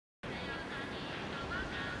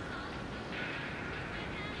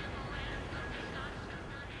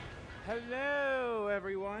Hello,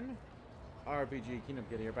 everyone. RPG Kingdom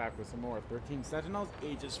Kid here, back with some more 13 Sentinels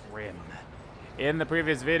Aegis Rim. In the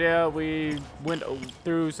previous video, we went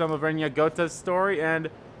through some of Renya Gota's story and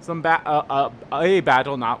some a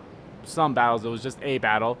battle, not some battles. It was just a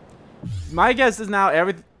battle. My guess is now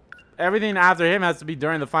everything after him has to be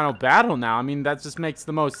during the final battle. Now, I mean, that just makes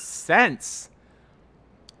the most sense.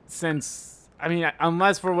 Since, I mean,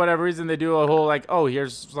 unless for whatever reason they do a whole like, oh,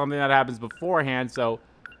 here's something that happens beforehand. So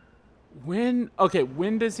when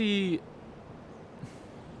does he?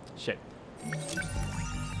 Shit.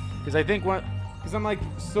 Because I think because I'm like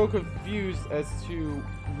so confused as to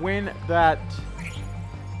when that.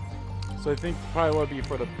 So I think probably what would be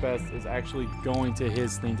for the best is actually going to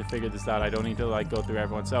his thing to figure this out. I don't need to like go through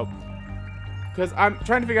everyone. So, because I'm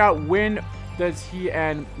trying to figure out when does he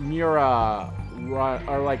and Mura run,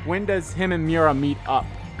 or like when does him and Mura meet up?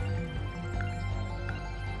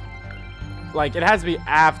 Like it has to be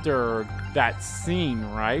after that scene,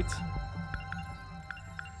 right?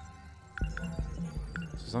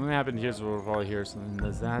 So something happened here, so we'll probably hear something.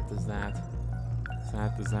 Does that.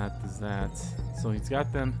 So he's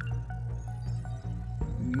got them.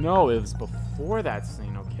 No, it was before that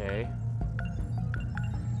scene, okay.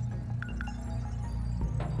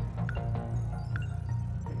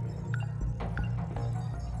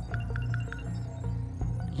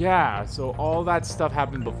 Yeah, so all that stuff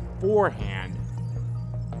happened beforehand.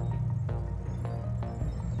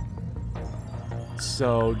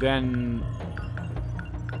 So then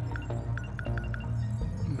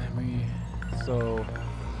memory, so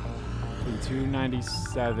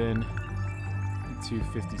 297 and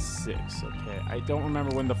 256. Okay, I don't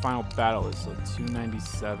remember when the final battle is. So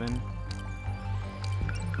 297.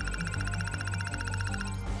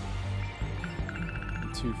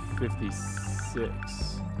 And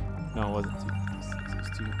 256. No, it wasn't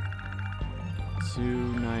 256. It was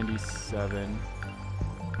 297.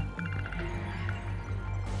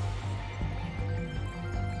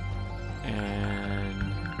 And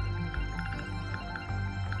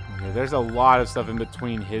okay, there's a lot of stuff in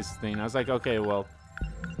between his thing. I was like, okay, well,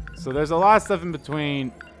 so there's a lot of stuff in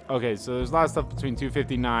between. Okay, so there's a lot of stuff between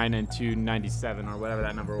 259 and 297 or whatever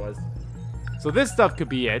that number was. So this stuff could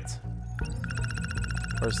be it,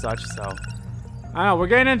 or such. So I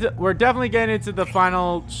don't know. We're definitely getting into the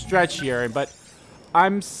final stretch here, but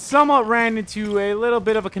I'm somewhat ran into a little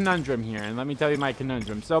bit of a conundrum here, and let me tell you my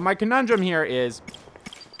conundrum. So my conundrum here is,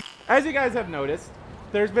 as you guys have noticed,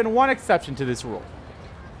 there's been one exception to this rule.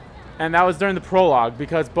 And that was during the prologue,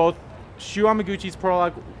 because both Shu Amaguchi's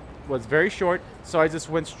prologue was very short, so I just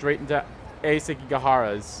went straight into A.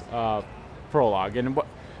 Sekigahara's prologue. And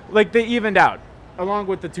like they evened out, along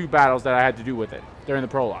with the two battles that I had to do with it during the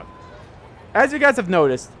prologue. As you guys have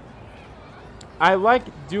noticed, I like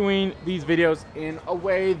doing these videos in a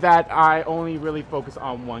way that I only really focus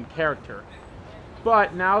on one character.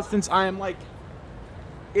 But now, since I am like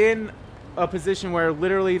in a position where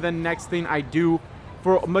literally the next thing I do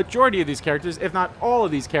for a majority of these characters, if not all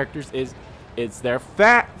of these characters, is it's their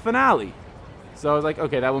finale. So I was like,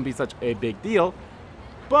 okay, that wouldn't be such a big deal.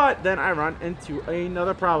 But then I run into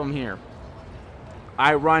another problem here.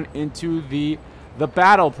 I run into the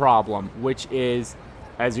battle problem, which is,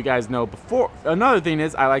 as you guys know before, another thing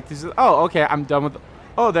is I like to say, oh, okay, I'm done with,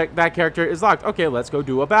 oh, that character is locked. Okay, let's go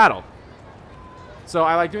do a battle. So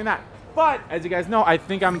I like doing that. But, as you guys know, I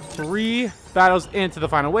think I'm 3 battles into the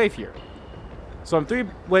final wave here. So I'm 3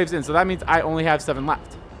 waves in, so that means I only have 7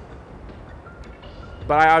 left.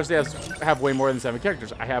 But I obviously have way more than 7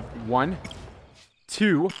 characters. I have 1,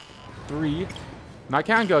 2, 3, not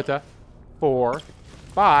counting Gota, 4,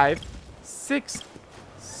 5, 6,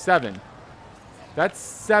 7. That's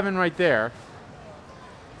 7 right there.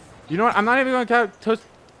 You know what? I'm not even going to count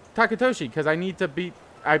Takatoshi, because I need to beat...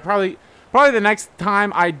 Probably the next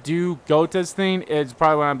time I do Gota's thing is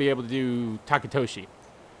probably when I'll be able to do Takatoshi.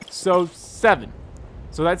 So 7.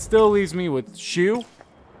 So that still leaves me with Shu,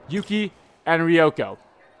 Yuki, and Ryoko.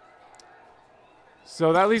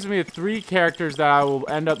 So that leaves me with 3 characters that I will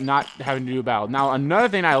end up not having to do a battle. Now another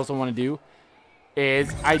thing I also want to do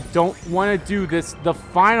is I don't want to do the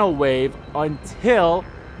final wave until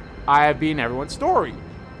I have beaten everyone's story.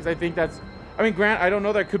 Because I think that's... I mean, Grant, I don't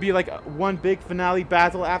know. There could be like one big finale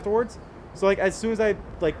battle afterwards. So, like, as soon as I,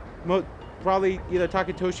 like, probably either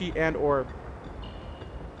Takatoshi and or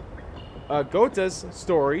Gota's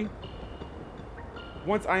story,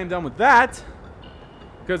 once I am done with that,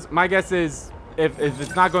 because my guess is if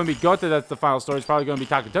it's not going to be Gota that's the final story, it's probably going to be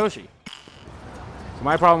Takatoshi. So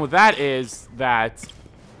my problem with that is that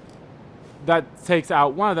takes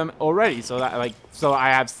out one of them already. So that, like, so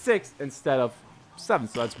I have 6 instead of 7.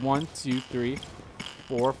 So that's 1, 2, 3,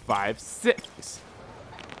 4, 5, 6.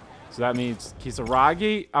 So that means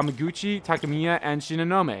Kisaragi, Amaguchi, Takamiya, and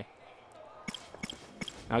Shinonome.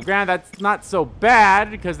 Now, granted, that's not so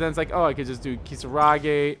bad because then it's like, oh, I could just do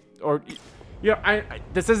Kisaragi or, you know,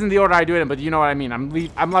 this isn't the order I do it in, but you know what I mean.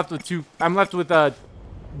 I'm left with two. I'm left with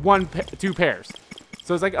two pairs.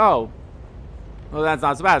 So it's like, oh, well, that's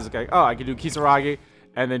not so bad. It's like, oh, I could do Kisaragi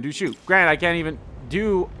and then do Shu. Granted, I can't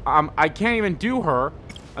even do her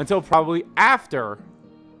until probably after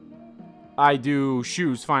I do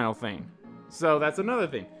Shu's final thing. So that's another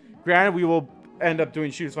thing. Granted, we will end up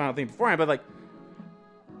doing Shu's final thing beforehand, but like,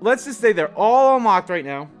 let's just say they're all unlocked right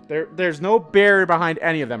now. There's no barrier behind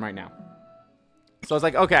any of them right now. So it's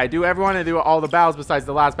like, okay, I do everyone and do all the battles besides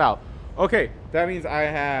the last battle. Okay, that means I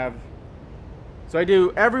have... So I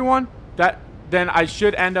do everyone. Then I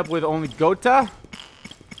should end up with only Gota,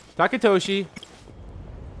 Takatoshi,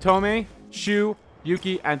 Tome, Shu,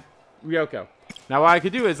 Yuki, and Ryoko. Now what I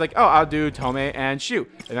could do is like, oh, I'll do Tome and Shu.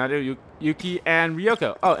 And I'll do Yuki and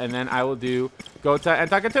Ryoko. Oh, and then I will do Gota and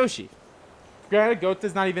Takatoshi. Granted,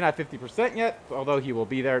 Gota's not even at 50% yet, although he will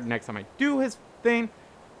be there next time I do his thing.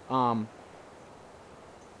 But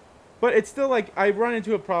it's still like, I run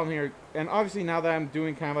into a problem here. And obviously now that I'm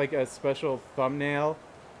doing kind of like a special thumbnail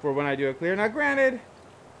for when I do a clear. Now granted,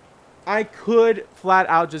 I could flat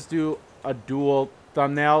out just do a dual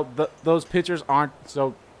thumbnail. Those pictures aren't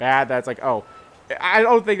so bad that it's like, oh, I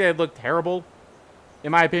don't think they'd look terrible,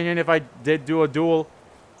 in my opinion, if I did do a dual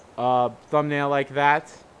thumbnail like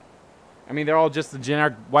that. I mean, they're all just a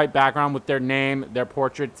generic white background with their name, their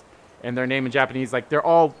portraits, and their name in Japanese. Like, they're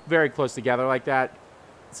all very close together like that.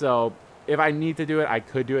 So, if I need to do it, I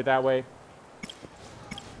could do it that way.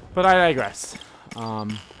 But I digress.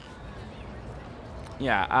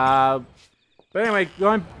 Yeah, but anyway,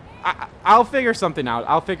 I'll figure something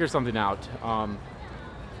out.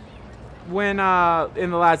 When, in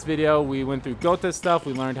the last video, we went through Gota's stuff.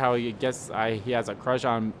 We learned how he has a crush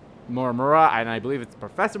on Muramura, and I believe it's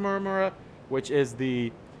Professor Muramura, which is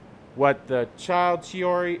what the child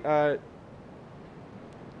Chiori,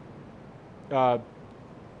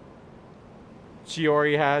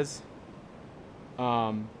 Chiori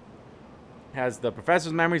has the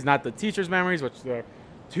professor's memories, not the teacher's memories, which they're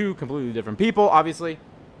two completely different people, obviously.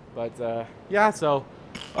 But, yeah, so,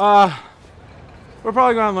 we're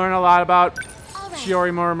probably going to learn a lot about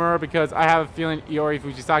Chiori Muramura because I have a feeling Iori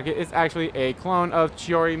Fuyusaka is actually a clone of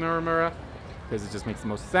Chiori Muramura because it just makes the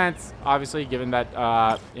most sense, obviously, given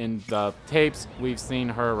that in the tapes we've seen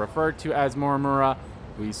her referred to as Muramura.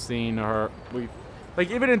 We've seen her,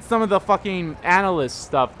 like, even in some of the fucking analyst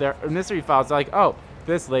stuff, their mystery files, they're like, oh,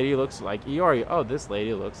 this lady looks like Iori. Oh, this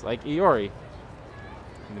lady looks like Iori.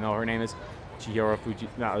 Even though her name is Chiori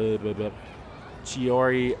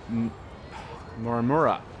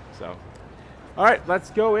Muramura. So, alright, let's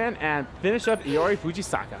go in and finish up Iori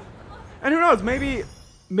Fuyusaka. And who knows, maybe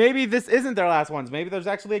this isn't their last ones. Maybe there's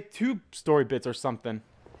actually like 2 story bits or something.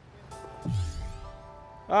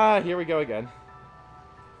 Here we go again.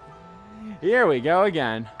 Here we go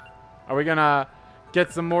again. Are we gonna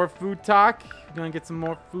get some more food talk? We're gonna get some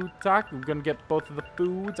more food talk. We're gonna get both of the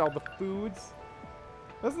foods, all the foods.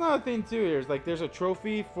 That's another thing too here. Is like there's a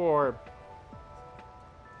trophy for,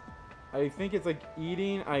 I think it's like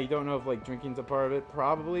eating. I don't know if like drinking's a part of it,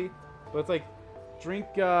 probably. But it's like drink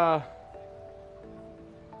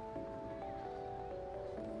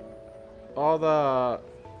all the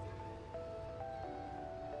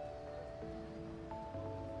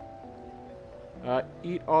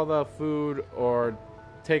eat all the food or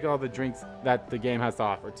take all the drinks that the game has to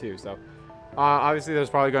offer too. So obviously there's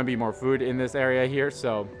probably going to be more food in this area here,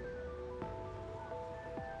 so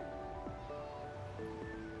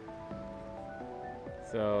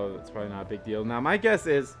that's probably not a big deal. Now my guess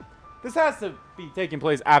is this has to be taking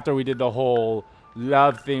place after we did the whole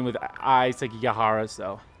love thing with Ai Sekigahara,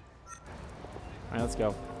 so alright, let's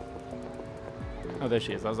go. Oh, there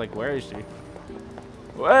she is. I was like, where is she?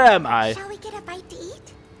 Where am I? Shall we get a bite to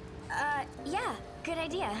eat? Yeah, good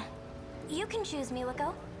idea. You can choose,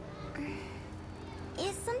 Miwako.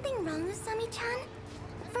 Is something wrong with Sami-chan?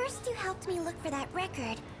 First you helped me look for that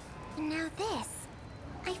record, and now this.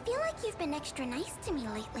 I feel like you've been extra nice to me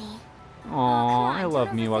lately. Aww, I love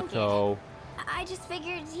Miwako. I just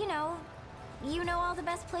figured, you know all the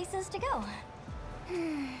best places to go.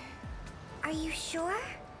 Are you sure?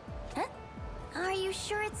 Huh? Are you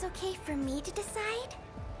sure it's okay for me to decide?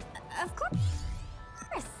 Of course.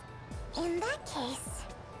 In that case...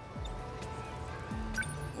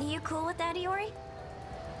 You cool with that, Iori?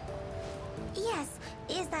 Yes.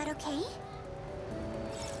 Is that okay?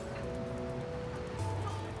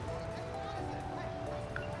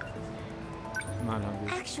 I'm not hungry.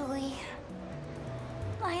 Actually,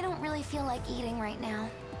 I don't really feel like eating right now.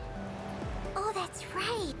 Oh, that's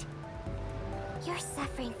right. You're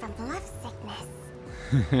suffering from love sickness.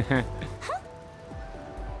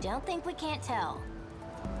 Don't think we can't tell.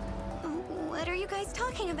 What are you guys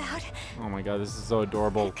talking about? Oh my god, this is so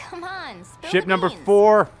adorable. Come on, spill Ship the number beans.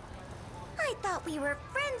 4. I thought we were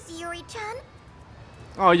friends, Iori-chan.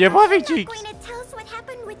 Oh, you have puffy You're cheeks. not going to tell us what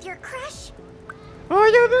happened with your crush? Oh,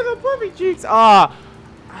 you have little puffy cheeks. Ah,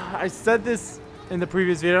 I said this in the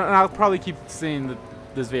previous video, and I'll probably keep saying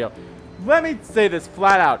this video. Let me say this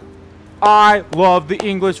flat out. I love the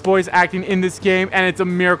English voice acting in this game, and it's a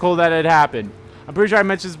miracle that it happened. I'm pretty sure I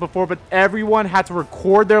mentioned this before, but everyone had to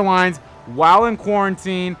record their lines while in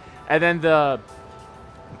quarantine, and then the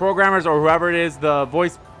programmers or whoever it is, the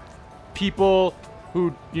voice people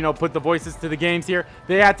who, you know, put the voices to the games here,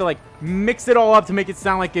 they had to like mix it all up to make it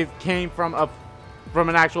sound like it came from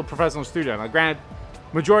an actual professional studio. Now, granted,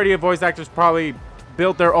 majority of voice actors probably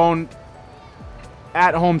built their own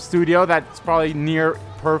at-home studio that's probably near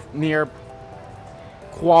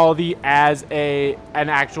quality as an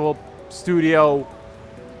actual studio.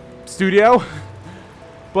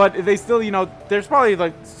 But they still, you know, there's probably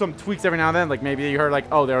like some tweaks every now and then. Like maybe you heard like,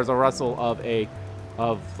 oh, there was a rustle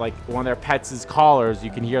of like one of their pets' collars.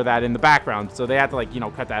 You can hear that in the background. So they had to like, you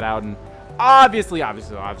know, cut that out. And obviously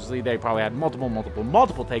they probably had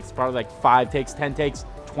multiple takes. Probably like 5 takes, 10 takes,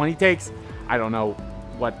 20 takes. I don't know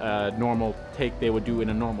what a normal take they would do in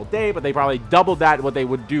a normal day, but they probably doubled that what they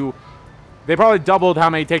would do. They probably doubled how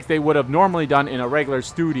many takes they would have normally done in a regular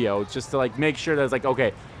studio, just to like make sure that it's like,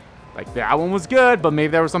 okay, like that one was good, but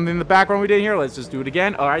maybe there was something in the background we didn't hear. Let's just do it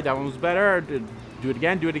again. All right, that one was better. Do it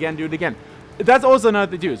again, do it again, do it again. That's also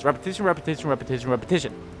another thing to do. Is repetition.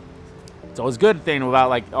 It's always a good thing about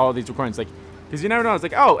like all these recordings, like, because you never know. It's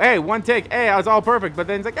like, oh, hey, one take, hey, I was all perfect, but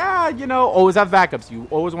then it's like, you know, always have backups. You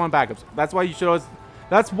always want backups. That's why you should always.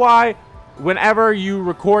 That's why whenever you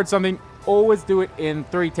record something, always do it in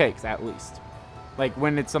 3 takes at least. Like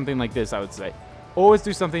when it's something like this, I would say, always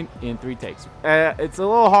do something in 3 takes. It's a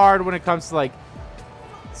little hard when it comes to like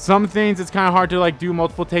some things. It's kind of hard to like do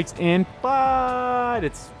multiple takes in, but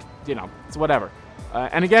it's, you know, it's whatever.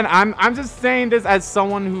 And again, I'm just saying this as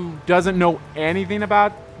someone who doesn't know anything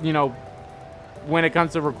about, you know, when it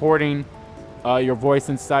comes to recording your voice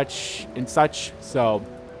and such. So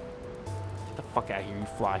get the fuck out of here, you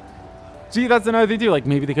fly. Gee, that's another thing too. Like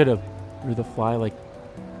maybe they could have drew the fly like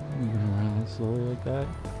moving around slowly like that.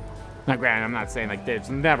 Now, granted, I'm not saying like there's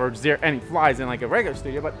never any flies in like a regular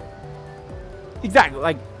studio, but exactly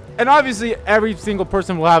like, and obviously every single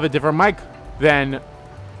person will have a different mic than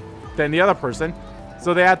the other person,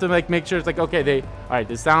 so they have to like make sure it's like, okay, all right,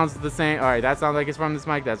 this sounds the same. All right, that sounds like it's from this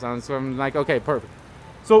mic. That sounds from like, okay, perfect.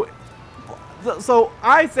 So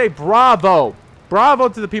I say bravo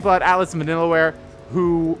to the people at Atlas and Vanillaware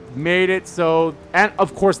who made it so, and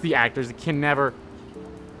of course the actors. It can never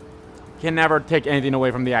take anything away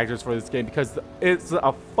from the actors for this game, because it's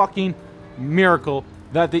a fucking miracle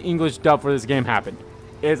that the English dub for this game happened.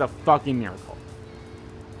 It is a fucking miracle.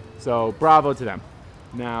 So bravo to them.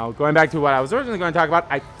 Now, going back to what I was originally going to talk about,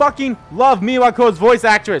 I fucking love Miwako's voice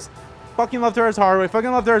actress. Fucking loved her as Haru. I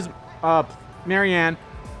fucking loved her as Marianne.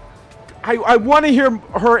 I want to hear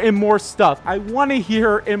her in more stuff. I want to hear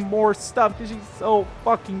her in more stuff because she's so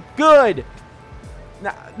fucking good.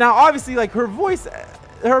 Now, obviously, like her voice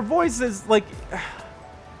is like.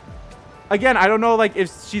 Again, I don't know like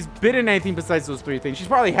if she's been in anything besides those 3 things. She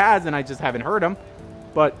probably has, and I just haven't heard them.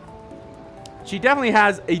 But she definitely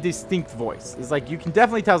has a distinct voice. It's like you can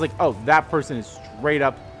definitely tell. It's like, oh, that person is straight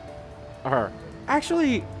up her.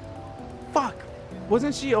 Actually, fuck,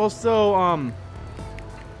 wasn't she also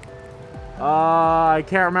I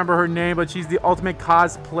can't remember her name, but she's the ultimate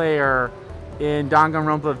cosplayer in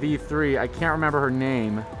Danganronpa V3. I can't remember her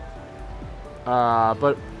name.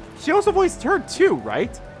 But she also voiced her too,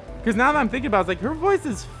 right? Because now that I'm thinking about it, it's like her voice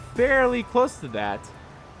is fairly close to that.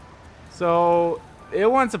 So it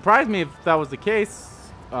wouldn't surprise me if that was the case.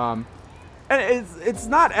 And it's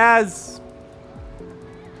not as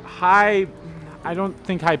high. I don't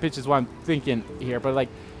think high pitch is what I'm thinking here, but like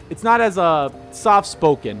it's not as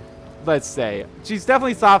soft-spoken. Let's say she's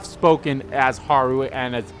definitely soft-spoken as Haru,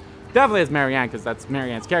 and as definitely as Marianne, because that's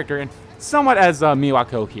Marianne's character, and somewhat as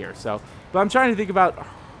Miwako here. So, but I'm trying to think about.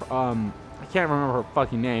 I can't remember her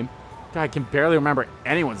fucking name. God, I can barely remember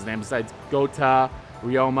anyone's name besides Gota,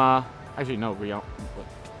 Ryoma. Actually, no, Ryoma.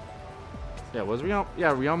 Yeah, was Ryoma?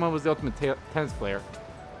 Yeah, Ryoma was the ultimate tennis player.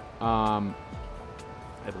 I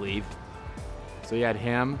believe. So you had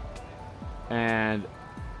him and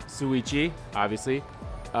Suichi, obviously.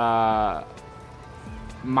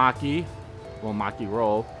 Maki, well, Maki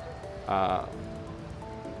Roll,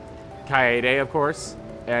 Kaede, of course,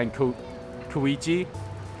 and Koichi.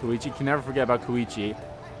 Koichi, can never forget about Koichi.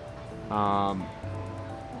 Can't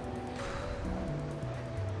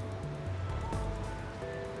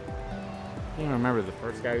even remember the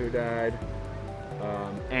first guy who died.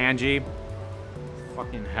 Angie.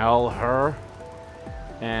 Fucking hell, her.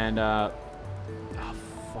 And, oh,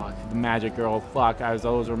 fuck, the magic girl. Fuck, I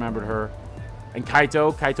always remembered her. And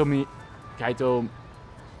Kaito. Kaito.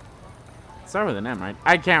 Start with an M, right?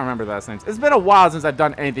 I can't remember the last names. It's been a while since I've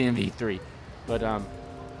done anything in V3. But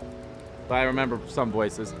I remember some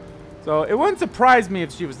voices. So it wouldn't surprise me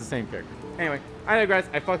if she was the same character. Anyway, I digress.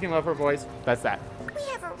 I fucking love her voice. That's that. We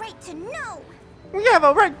have a right to know. We have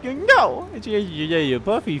a right to know. Yeah,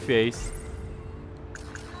 Buffy face.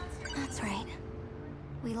 That's right.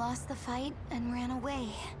 We lost the fight and ran away.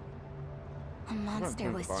 A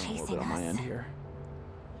monster was chasing us.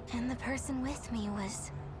 And the person with me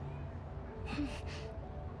was...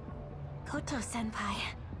 Koto-senpai.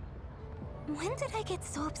 When did I get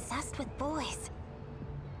so obsessed with boys?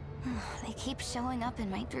 They keep showing up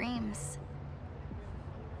in my dreams.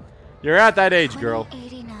 You're at that age, girl.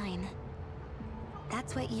 2089.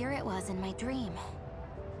 That's what year it was in my dream.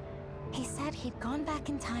 He said he'd gone back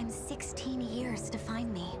in time 16 years to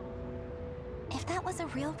find me. If that was a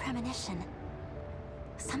real premonition,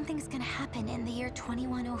 something's gonna happen in the year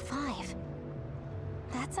 2105.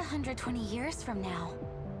 That's 120 years from now.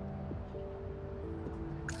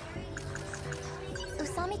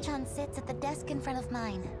 Usami-chan sits at the desk in front of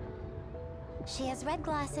mine. She has red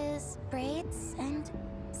glasses, braids, and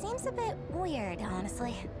seems a bit weird,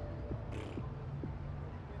 honestly.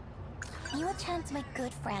 Miwa-chan's my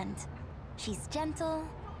good friend. She's gentle,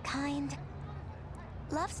 kind,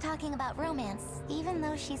 loves talking about romance, even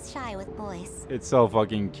though she's shy with boys. It's so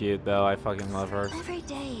fucking cute, though. I fucking love her. Every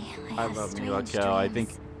day, I love Miyako. I think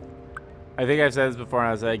I've said this before, and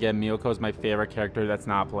I'll say it again. Miyoko's my favorite character that's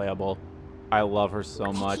not playable. I love her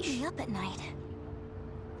so much. Keep me up at night.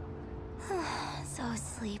 So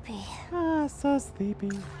sleepy. So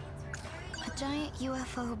sleepy. A giant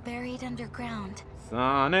UFO buried underground.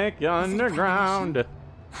 Sonic Underground.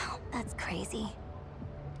 Oh, that's crazy.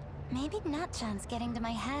 Maybe Natchan's getting to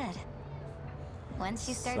my head. Once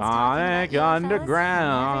she starts Sonic talking about UFOs,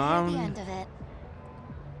 Underground. never hear the end of it.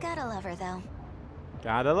 Gotta love her though.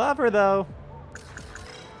 Gotta love her though.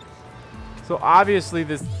 So obviously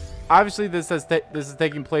this is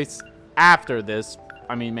taking place after this.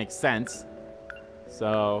 I mean, makes sense.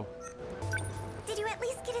 So. Did you at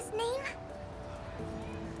least get his name?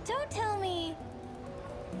 Don't tell me.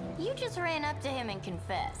 You just ran up to him and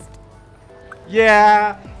confessed.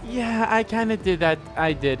 Yeah, I kind of did that.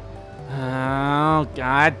 I did. Oh,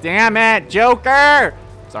 god damn it, Joker!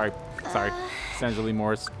 Sorry. Sandra Lee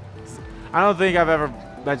Morris. I don't think I've ever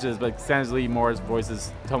mentioned this, but Sandra Lee Morris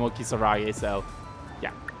voices Tomo Kisarage, so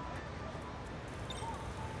yeah.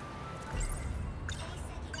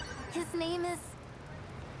 His name is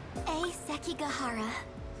Sekigahara.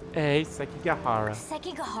 Sekigahara.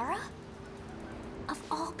 Sekigahara? Of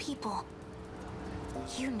all people.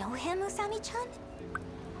 You know him, Usami-chan?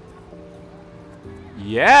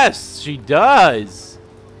 Yes, she does.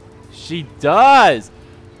 She does.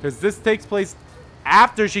 Because this takes place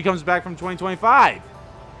after she comes back from 2025.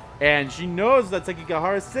 And she knows that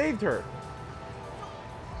Sekigahara saved her.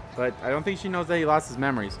 But I don't think she knows that he lost his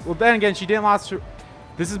memories. Well, then again, she didn't lose her.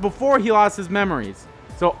 This is before he lost his memories.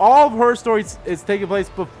 So all of her stories is taking place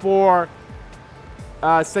before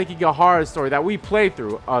Sekigahara's story that we play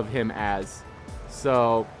through of him as.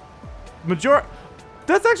 So,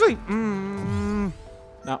 that's actually, no,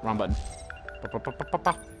 wrong button.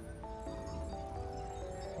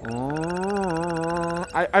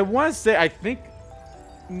 I want to say, I think,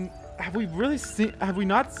 have we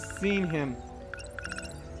not seen him?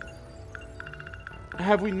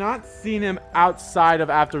 Have we not seen him outside of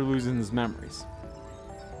after losing his memories?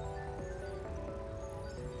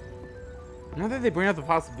 Now that they bring up the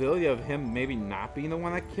possibility of him maybe not being the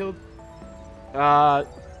one that killed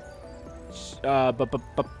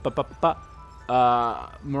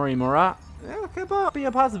Morimura, it could be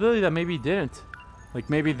a possibility that maybe he didn't. Like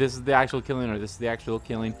maybe this is the actual killing or this is the actual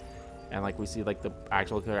killing, and like we see like the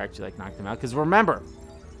actual killer actually like knocked him out. Because remember,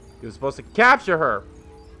 he was supposed to capture her,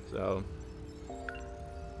 so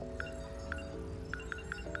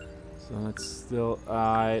it's still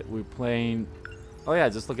we're playing. Oh yeah,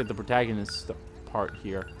 just look at the protagonist part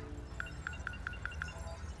here.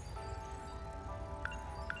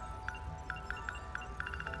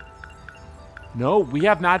 No, we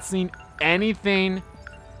have not seen anything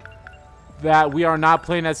that we are not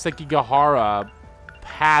playing as Sekigahara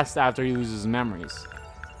past after he loses memories.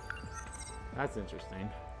 That's interesting.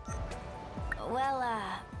 Well,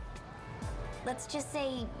 let's just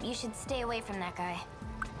say you should stay away from that guy.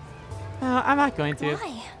 No, I'm not going to.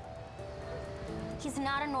 Why? He's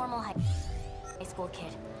not a normal high school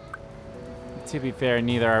kid. To be fair,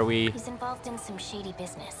 neither are we. He's involved in some shady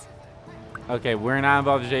business. Okay, we're not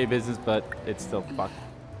involved in shady business, but it's still fucked.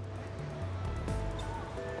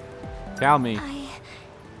 Tell me.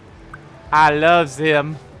 I loves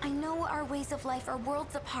him. I know our ways of life are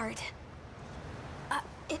worlds apart.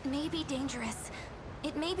 It may be dangerous.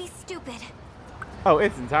 It may be stupid. Oh,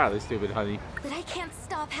 it's entirely stupid, honey. But I can't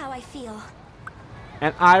stop how I feel.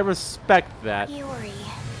 And I respect that. Iori.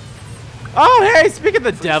 Oh, hey, speaking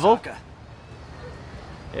of the devil. Fuyusaka.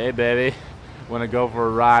 Hey, baby. Want to go for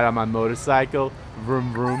a ride on my motorcycle?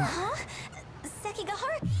 Vroom, vroom. Huh?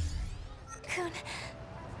 Sekigahara-kun.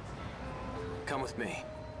 Come with me.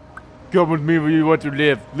 Come with me if you want to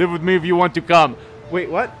live. Live with me if you want to come. Wait,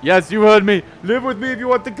 what? Yes, you heard me. Live with me if you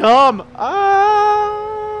want to come.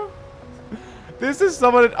 Ah! This is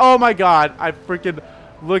someone. Oh my god. I freaking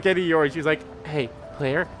look at Iori. She's like, hey,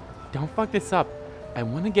 player, don't fuck this up. I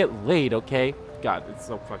want to get laid, okay? God, it's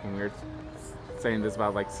so fucking weird saying this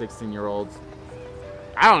about like 16-year-olds.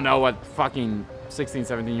 I don't know what fucking 16,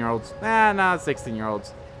 17-year-olds. Nah,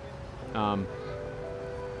 16-year-olds. I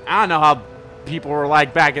don't know how people were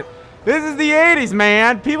like back at. This is the 80s,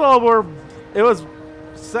 man. People were. It was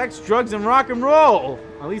sex, drugs, and rock and roll.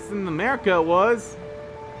 At least in America it was.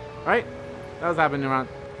 Right? That was happening around.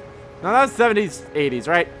 No, that was 70s, 80s,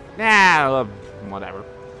 right? Nah, whatever.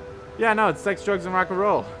 Yeah, no, it's sex, drugs, and rock and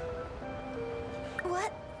roll.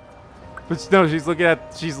 What? But no, she's looking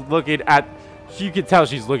at. You can tell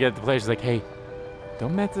she's looking at the player. She's like, hey,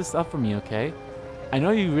 don't mess this up for me, okay? I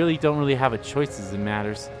know you really don't really have a choice as it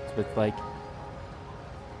matters, but like.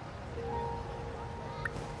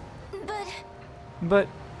 But.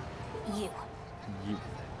 You.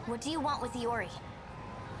 What do you want with Iori?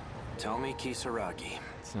 Tomi Kisaragi.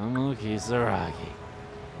 Tomo Kisaragi.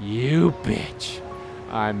 You bitch.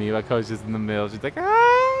 My coach is in the middle. She's like,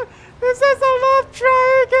 this is a love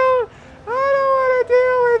triangle. I don't want to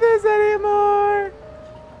deal with this anymore.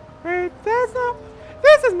 Wait, that's not.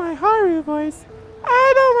 This is my Haru voice.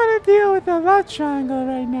 I don't want to deal with the love triangle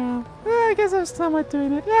right now. I guess I'm somewhat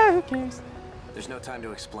doing it. Yeah, who cares? There's no time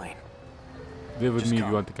to explain. Live with Just me if come.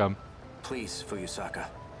 you want to come. Please, Fuyusaka.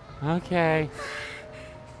 Okay.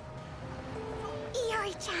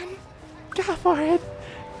 Iori-chan. Go for it.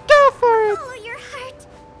 Go for it. Follow your heart.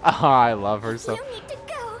 Oh, I love her so. You need to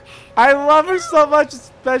go. I love her so much,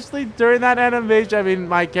 especially during that animation. I mean,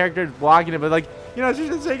 my character is blocking it, but like, you know, she's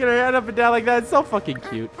just shaking her head up and down like that. It's so fucking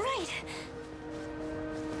cute. Right.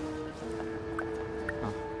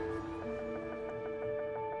 Oh.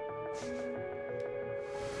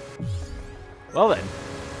 Well then.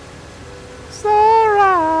 So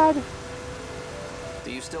rad.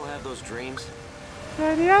 Do you still have those dreams?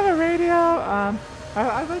 Yeah, do you have a radio?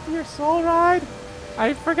 I'd like to hear Soul Ride.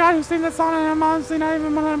 I forgot who sang that song, and I'm honestly not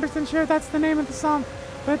even 100% sure that's the name of the song.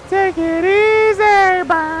 But take it easy.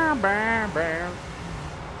 Bam, bam, bam.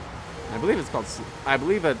 I believe it's called. I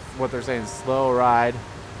believe that's what they're saying. Slow Ride.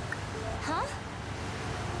 Huh?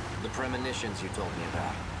 The premonitions you told me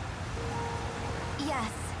about.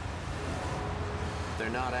 Yes. They're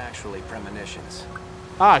not actually premonitions.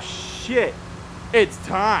 Ah, shit. It's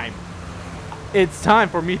time. It's time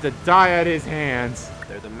for me to die at his hands.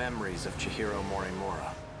 They're the memories of Chihiro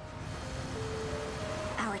Morimura.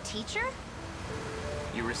 Our teacher?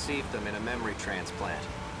 You received them in a memory transplant.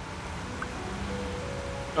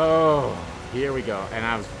 Oh, here we go. And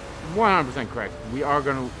I was 100% correct. We're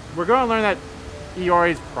gonna learn that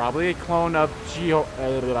Iori is probably a clone of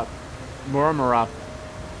Morimura.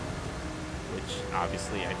 Which,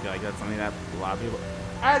 obviously, I feel like that's something that a lot of people...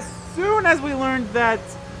 As soon as we learned that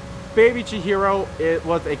Baby Chihiro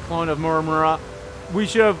was a clone of Morimura, we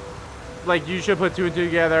should have, like, you should put two and two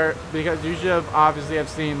together, because you should have obviously have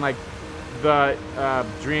seen, like, the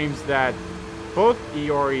dreams that both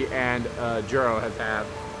Iori and Juro has had,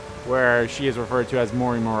 where she is referred to as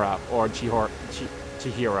Morimura or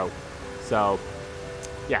Chihiro. So,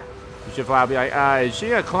 yeah, you should probably be like, is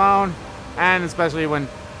she a clone? And especially when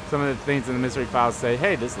some of the things in the mystery files say,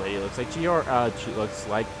 hey, this lady looks like Chihiro, she looks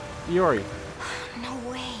like Iori. No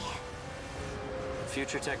way.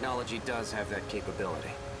 Future technology does have that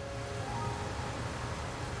capability.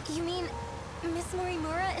 You mean Miss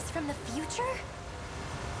Morimura is from the future?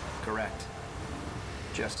 Correct.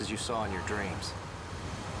 Just as you saw in your dreams.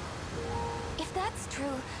 If that's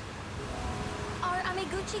true, are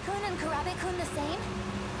Amiguchi-kun and Kurabe-kun the same?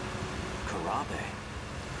 Karabe?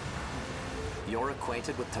 You're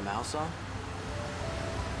acquainted with Tamao-san?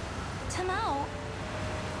 Tamao?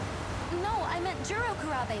 No, I meant Juro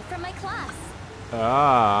Kurabe from my class.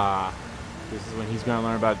 Ah. This is when he's gonna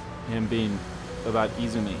learn about him being about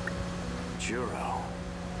Izumi. Juro.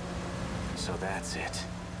 So that's it.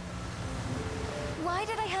 Why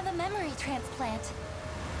did I have a memory transplant?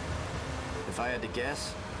 If I had to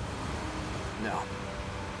guess, no.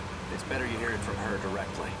 It's better you hear it from her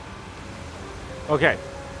directly. Okay.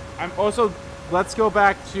 I'm also, let's go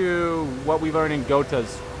back to what we learned in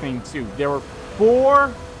Gota's thing too. There were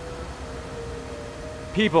 4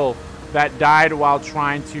 people that died while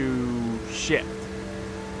trying to shift.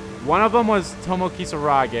 One of them was Tomo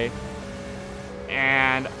Kisarage,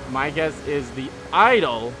 and my guess is the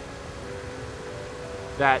idol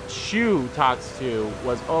that Shu talks to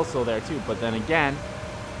was also there too. But then again,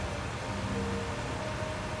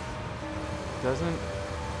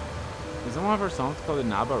 isn't one of her songs called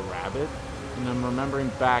Inaba Rabbit? And I'm remembering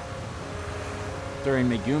back during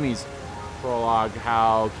Megumi's prologue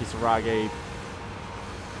how Kisarage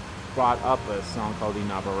brought up a song called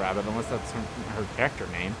Inaba Rabbit, unless that's her character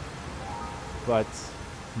name. But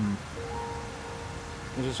I'm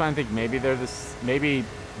just trying to think, maybe they're this, maybe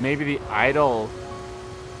the idol.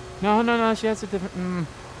 No, she has a different,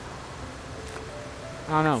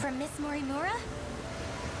 I don't know. From Miss Morimura?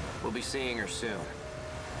 We'll be seeing her soon.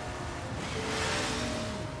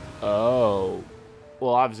 Oh.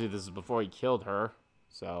 Well, obviously this is before he killed her,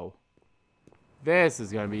 so this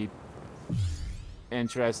is gonna be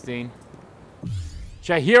interesting.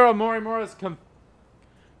 Chihiro Morimura's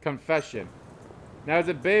confession. Now, is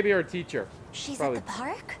it baby or teacher? She's probably, at the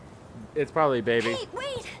park? It's probably baby. Hey,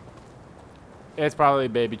 wait! It's probably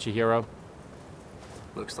baby Chihiro.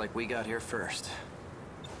 Looks like we got here first.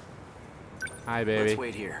 Hi, baby. Let's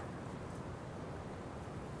wait here.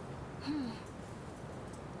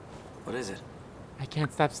 What is it? I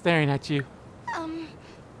can't stop staring at you.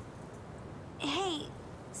 Hey,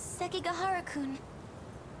 Sekigahara-kun.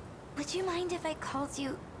 Would you mind if I called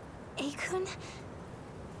you A-kun?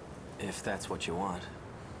 If that's what you want.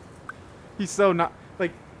 He's so not,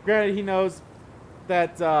 like, granted he knows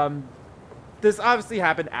that this obviously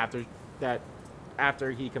happened after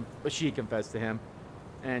she confessed to him,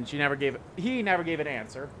 and he never gave an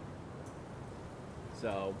answer.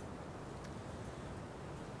 So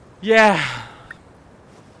yeah.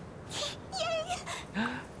 Yay!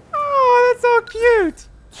 Oh, that's so cute.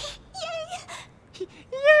 Yay!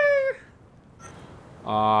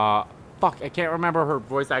 Yeah. Fuck, I can't remember her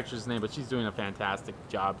voice actress name, but she's doing a fantastic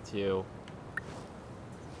job too.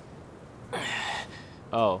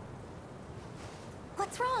 Oh.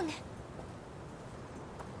 What's wrong?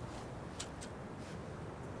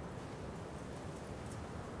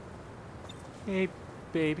 Hey,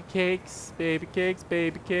 baby cakes, baby cakes,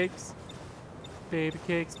 baby cakes, baby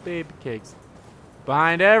cakes, baby cakes.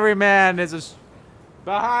 Behind every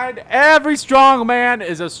strong man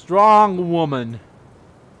is a strong woman.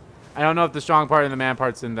 I don't know if the strong part and the man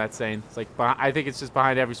part's in that saying. It's like, I think it's just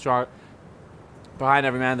behind every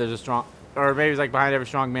man there's a strong, or maybe it's like behind every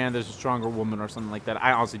strong man there's a stronger woman or something like that.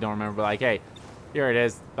 I honestly don't remember, but like, hey, here it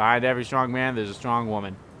is. Behind every strong man there's a strong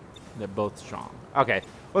woman. They're both strong. Okay,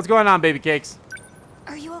 what's going on, baby cakes?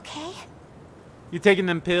 Are you okay? You taking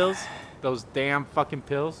them pills? Those damn fucking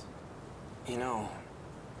pills? You know,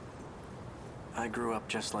 I grew up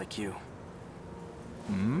just like you.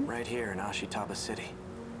 Right here in Ashitaba City.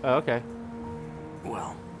 Oh, okay.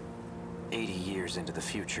 Well, 80 years into the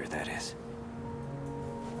future, that is.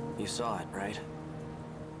 You saw it, right?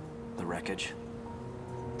 The wreckage.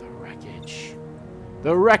 The wreckage.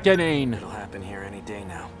 The reckoning. It'll happen here any day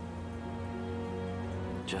now.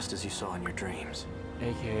 Just as you saw in your dreams.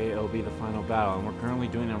 AKA, it'll be the final battle, and we're currently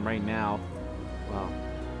doing them right now. Well,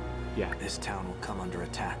 yeah. This town will come under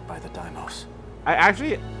attack by the Daimos.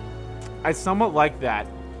 I somewhat like that.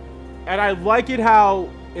 And I like it how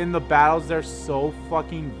in the battles they're so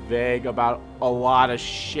fucking vague about a lot of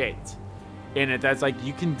shit in it. That's like,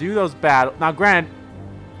 you can do those battles. Now, granted,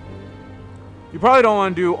 you probably don't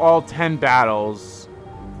want to do all 10 battles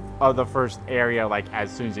of the first area, like, as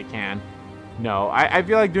soon as you can. No, I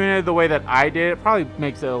feel like doing it the way that I did, it probably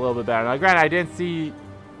makes it a little bit better. Now, granted, I didn't see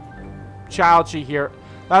Child Chihiro.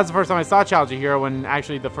 That was the first time I saw Child Chihiro, when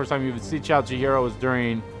actually the first time you would see Child Chihiro was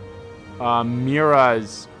during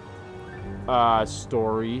Mira's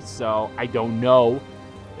story, so I don't know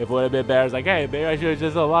if it would have been better. It's like, hey, maybe I should have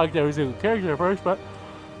just unlocked every single character first, but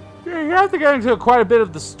you have to get into quite a bit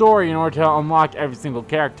of the story in order to unlock every single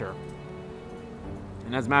character.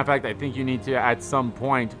 And as a matter of fact, I think you need to, at some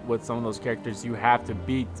point with some of those characters, you have to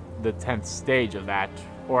beat the 10th stage of that,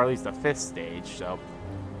 or at least the 5th stage. So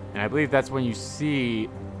And I believe that's when you see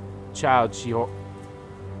Child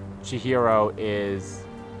Chihiro is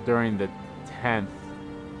during the 10th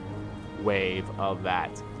wave of that.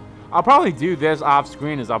 I'll probably do this off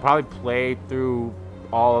screen is I'll probably play through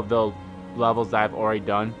all of the levels that I've already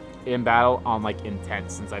done in battle on like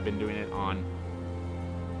intense, since I've been doing it on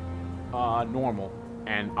normal.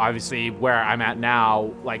 And obviously where I'm at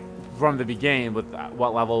now, like from the beginning with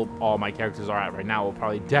what level all my characters are at right now, will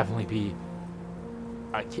probably definitely be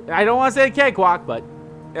I don't want to say a cakewalk, but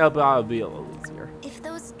it'll probably be a little easier. If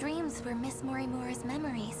those dreams were Miss Morimura's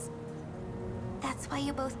memories, that's why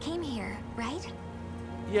you both came here, right?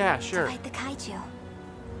 Yeah, sure. To fight the kaiju.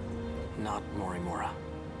 Not Morimura.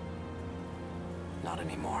 Not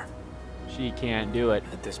anymore. She can't do it.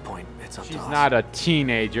 At this point, it's up to us. She's not a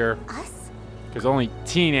teenager. Us? Because only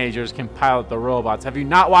teenagers can pilot the robots. Have you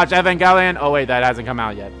not watched Evangelion? Oh, wait, that hasn't come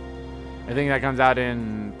out yet. I think that comes out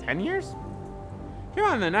in 10 years? Came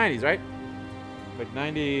out in the 90s, right? Like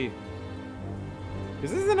 90...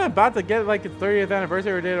 Because isn't it about to get like its 30th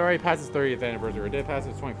anniversary, or did it already pass its 30th anniversary, or did it pass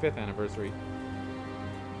its 25th anniversary?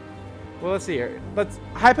 Well, let's see here. Let's,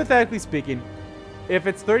 hypothetically speaking, if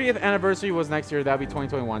its 30th anniversary was next year, that would be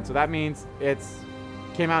 2021. So that means it's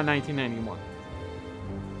came out in 1991.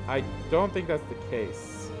 I don't think that's the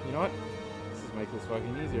case. You know what? Let's just make this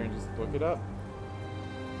fucking easier and just look it up.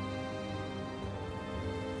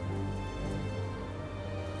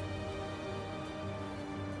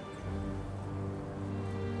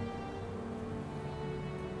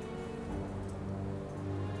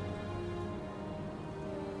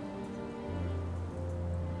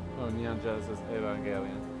 Neon Genesis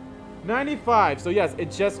Evangelion. 95. So yes, it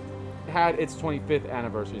just had its 25th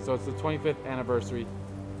anniversary. So it's the 25th anniversary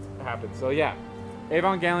happened. So yeah,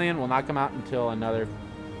 Evangelion will not come out until another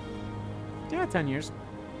 10 years.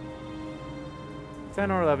 10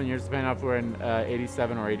 or 11 years, depending on if we're in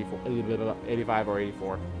 87 or 84, 85 or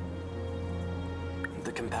 84.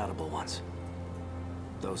 The compatible ones.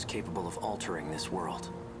 Those capable of altering this world.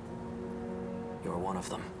 You're one of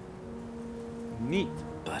them. Neat.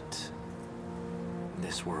 But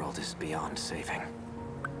this world is beyond saving.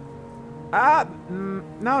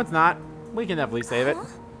 No, it's not. We can definitely save it.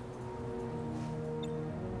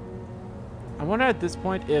 I wonder at this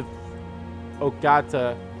point if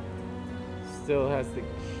Ogata still has the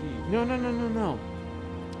key. No.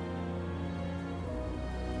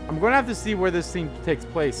 I'm going to have to see where this scene takes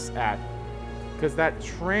place at. Because that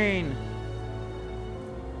train...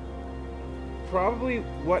 Probably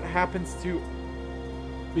what happens to...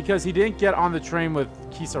 Because he didn't get on the train with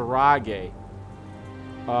Kisarage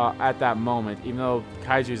at that moment, even though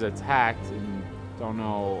Kaiju's attacked, and don't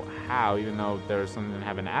know how, even though there was something that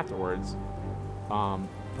happened afterwards.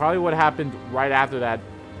 Probably what happened right after that,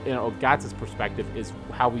 in Ogata's perspective, is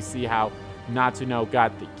how we see how Natsuno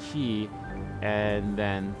got the key, and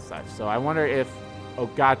then such. So I wonder if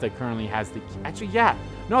Ogata currently has the key. Actually, yeah.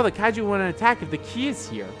 No, the Kaiju wouldn't attack if the key is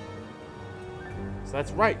here. So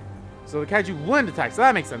that's right. So the Kaiju wouldn't attack. So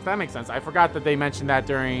that makes sense. That makes sense. I forgot that they mentioned that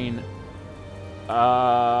during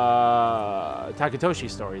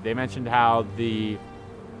Takatoshi's story. They mentioned how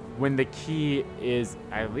when the key is,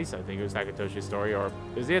 at least I think it was Takatoshi's story, or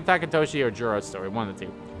is it Takatoshi or Juro's story? One of the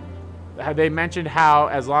two. They mentioned how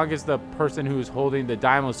as long as the person who's holding the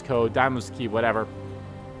Daimos code, Daimos key, whatever,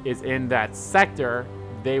 is in that sector,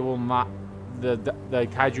 they will not, the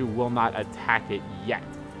Kaiju will not attack it yet.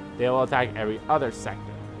 They will attack every other sector.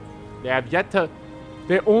 They have yet to...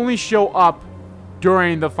 They only show up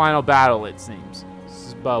during the final battle, it seems.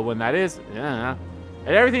 But when that is... And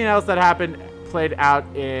everything else that happened played out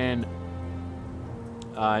in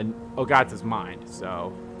Ogata's mind.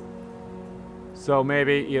 So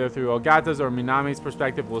maybe either through Ogata's or Minami's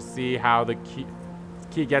perspective, we'll see how the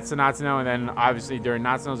key gets to Natsuno. And then obviously during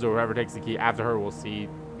Natsuno's or whoever takes the key after her, we'll see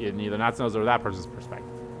in either Natsuno's or that person's perspective.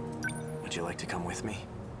 Would you like to come with me?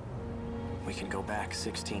 We can go back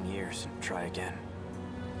 16 years and try again.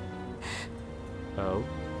 Oh?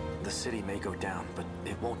 The city may go down, but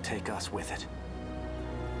it won't take us with it.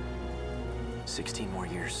 16 more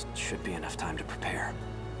years should be enough time to prepare.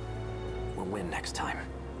 We'll win next time.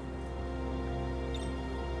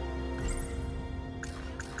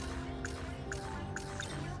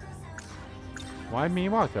 Why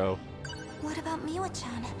Miwako? What about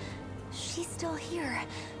Miwa-chan? She's still here.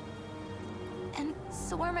 And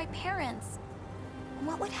so are my parents.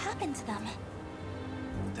 What would happen to them?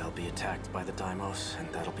 They'll be attacked by the Daimos, and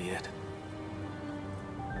that'll be it.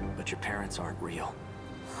 But your parents aren't real.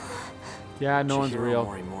 Yeah, no one's real.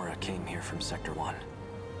 Morimura came here from Sector 1.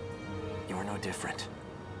 You're no different.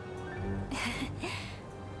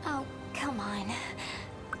 Oh, come on.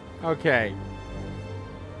 Okay.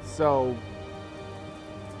 So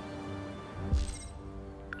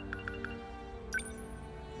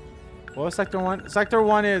what was Sector 1? Sector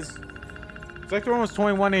 1 was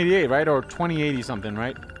 2188, right? Or 2080 something,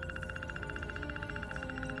 right?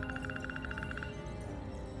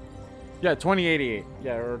 Yeah, 2088.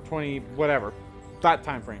 Yeah, or 20 whatever. That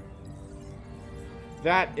time frame.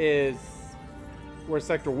 That is where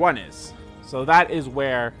Sector 1 is. So that is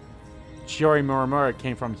where Iori Muramura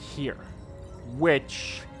came from here,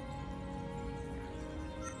 which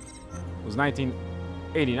was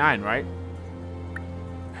 1989, right?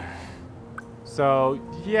 So,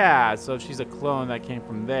 yeah, so she's a clone that came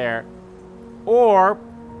from there. Or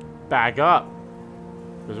back up.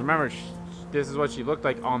 Because remember, this is what she looked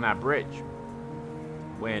like on that bridge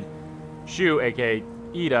when Shu, aka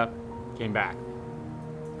Ida, came back.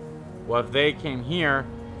 Well, if they came here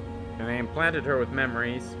and they implanted her with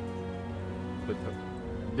memories, with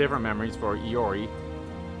different memories for Iori,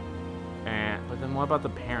 but then what about the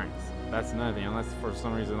parents? That's another thing. Unless for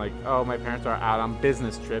some reason, like, oh, my parents are out on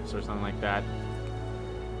business trips or something like that.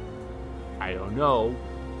 I don't know.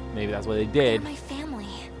 Maybe that's what they did. They're my family.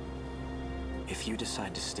 If you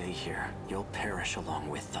decide to stay here, you'll perish along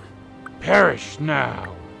with them. Perish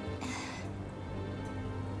now.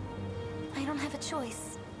 I don't have a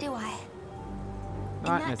choice, do I?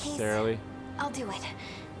 Not necessarily. I'll do it.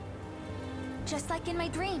 Just like in my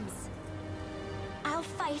dreams. I'll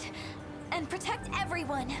fight and protect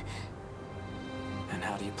everyone. And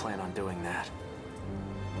how do you plan on doing that?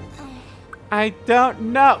 I don't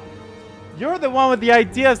know. You're the one with the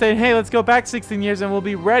idea of saying, hey, let's go back 16 years and we'll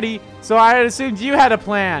be ready. So I had assumed you had a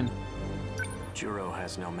plan. Juro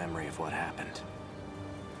has no memory of what happened.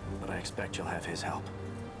 But I expect you'll have his help.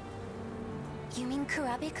 You mean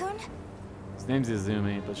Kurabe-kun? His name's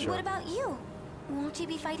Izumi, but sure. What about you? Won't you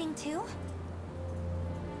be fighting too?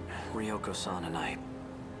 Ryoko-san and I...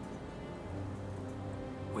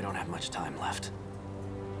 we don't have much time left.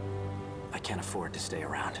 I can't afford to stay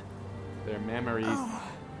around. Their memories. Oh.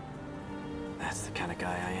 That's the kind of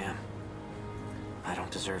guy I am. I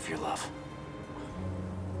don't deserve your love.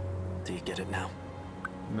 Do you get it now?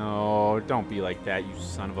 No, don't be like that, you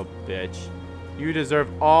son of a bitch. You deserve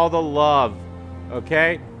all the love,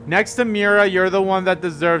 okay? Next to Mira, you're the one that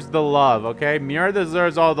deserves the love, okay? Mira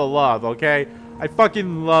deserves all the love, okay? I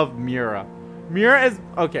fucking love Mira. Mira is...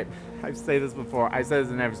 okay, I've said this before. I said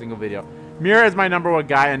this in every single video. Mira is my #1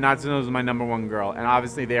 guy, and Natsuno is my #1 girl. And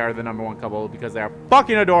obviously, they are the #1 couple because they are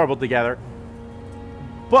fucking adorable together.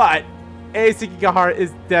 But Ei Sekigahara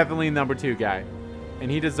is definitely #2 guy. And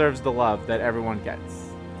he deserves the love that everyone gets.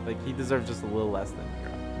 Like, he deserves just a little less than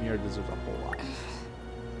Mira. Mira deserves a whole lot.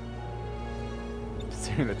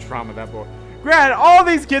 Considering the trauma of that boy. Granted, all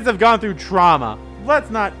these kids have gone through trauma. Let's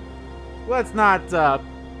not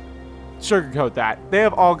sugarcoat that. They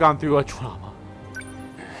have all gone through a trauma.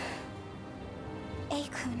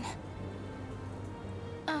 Ei-kun.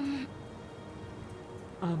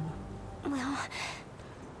 Well...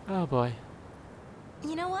 oh boy.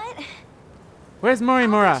 You know what? Where's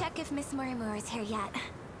Morimura? I'll check if Miss Morimura's here yet.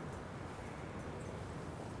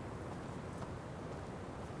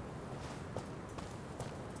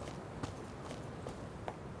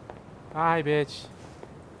 Hi, bitch.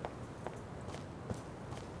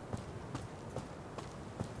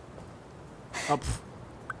 Oh, pff.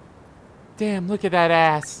 Damn, look at that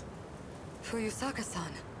ass.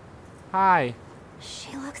 Fuyusaka-san. Hi.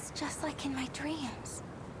 She looks just like in my dreams.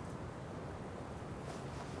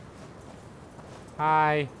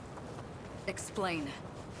 Hi. Explain.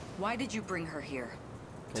 Why did you bring her here?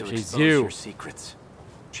 To She's expose you. your secrets.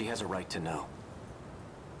 She has a right to know.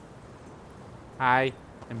 Hi.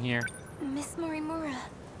 I'm here. Miss Morimura.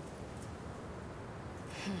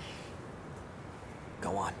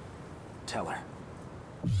 Go on. Tell her.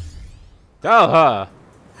 Tell her.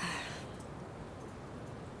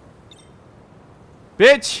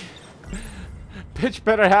 Bitch. Bitch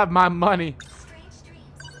better have my money.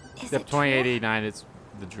 Is Yep, it true? 2889 is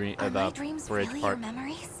the dream, Are my the dreams bridge really part. your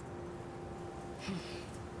memories?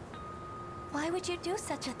 Why would you do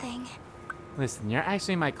such a thing? Listen, you're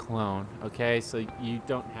actually my clone, okay? So you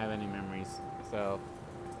don't have any memories. So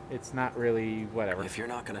it's not really whatever. If you're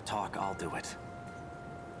not gonna talk, I'll do it.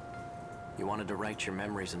 You wanted to write your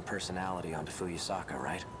memories and personality onto Fuyusaka,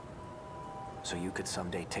 right? So you could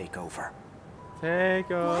someday take over.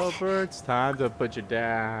 Take over, it's time to put you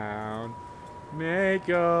down. Make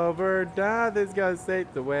over, nothing's gonna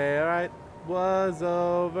save the way I was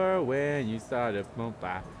over when you started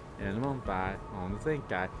Mumbai and Mumbai on the same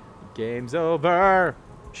guy. Game's over.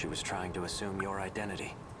 She was trying to assume your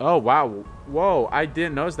identity. Oh wow, whoa! I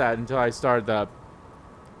didn't notice that until I started the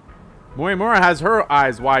Morimura has her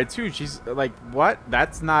eyes wide too. She's like, what?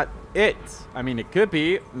 That's not it. I mean, it could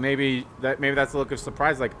be. Maybe that's a look of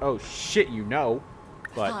surprise, like, oh shit, you know.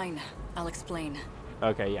 But Fine, I'll explain.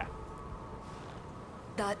 okay, yeah.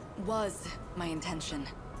 That was my intention,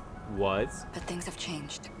 Was? but things have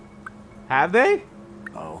changed. Have they?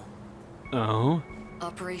 Oh? Oh.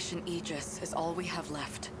 Operation Aegis is all we have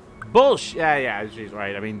left. Bullshit. Yeah, she's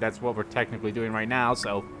right. I mean, that's what we're technically doing right now,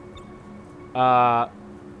 so.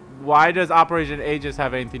 Why does Operation Aegis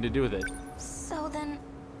have anything to do with it? So then,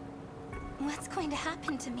 what's going to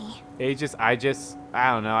happen to me? Aegis, I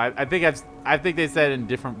don't know. I think they said it in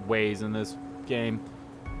different ways in this game.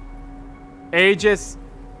 Aegis.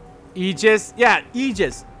 Yeah,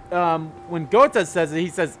 Aegis. When Gota says it, he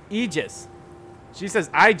says Aegis. She says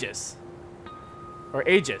Aegis. Or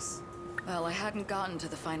Aegis. Well, I hadn't gotten to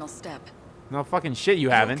the final step. No fucking shit you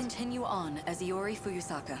You'll haven't. continue on as Iori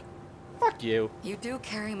Fuyusaka. Fuck you. You do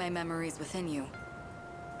carry my memories within you.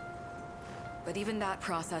 But even that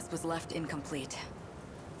process was left incomplete.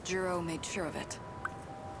 Jiro made sure of it.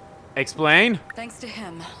 Explain? Thanks to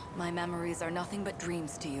him, my memories are nothing but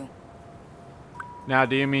dreams to you. Now,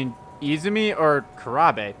 do you mean Izumi or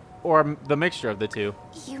Kurabe? Or the mixture of the two?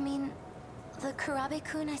 You mean the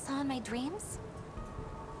Kurabe-kun I saw in my dreams?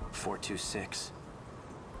 426.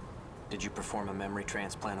 Did you perform a memory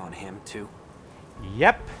transplant on him, too?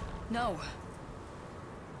 Yep. No.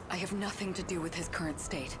 I have nothing to do with his current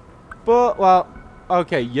state. But, well,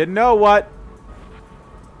 okay, you know what?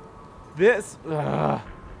 This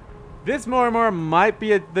Morimura might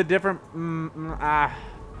be the different,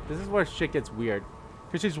 this is where shit gets weird.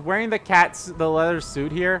 Because she's wearing the leather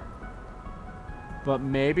suit here. But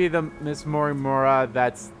maybe the Miss Morimura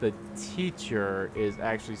that's the teacher is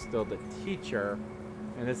actually still the teacher.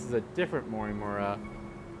 And this is a different Morimura.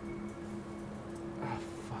 Oh,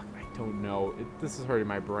 fuck, I don't know. This is hurting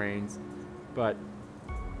my brains. But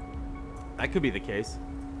that could be the case.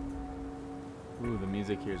 Ooh, the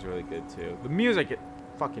music here is really good too. The music,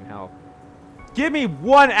 fucking hell. Give me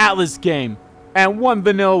one Atlas game and one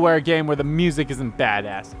Vanillaware game where the music isn't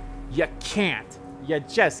badass. You can't. You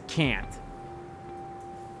just can't.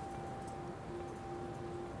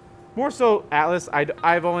 More so, Atlas,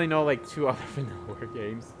 I've only know like 2 other Vanillaware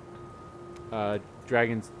games.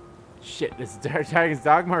 Shit, this is Dragon's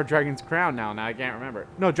Dogma or Dragon's Crown now. Now I can't remember.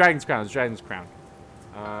 No, Dragon's Crown. It's Dragon's Crown.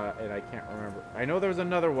 And I can't remember. I know there was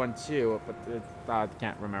another one too, but I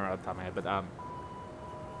can't remember off the top of my head.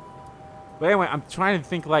 But anyway, I'm trying to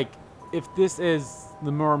think like if this is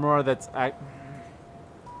the Muramura that's. But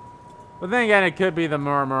then again, it could be the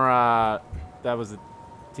Muramura that was a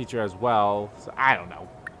teacher as well. So I don't know.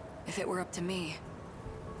 If it were up to me,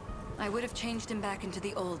 I would have changed him back into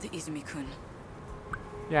the old Izumi-kun.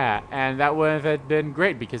 Yeah, and that would have been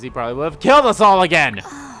great because he probably would have killed us all again.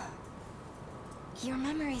 Your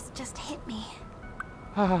memories just hit me.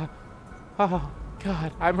 Oh,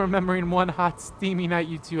 God. I'm remembering one hot, steamy night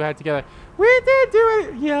you two had together. We did do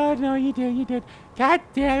it. Yeah, no, you did. God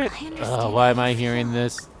damn it. I understand Why am how I you hearing feel.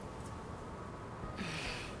 this?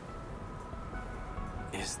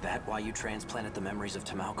 Is that why you transplanted the memories of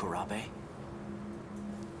Tamao Kurabe?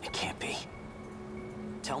 It can't be.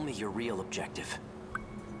 Tell me your real objective.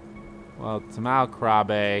 Well, Tamao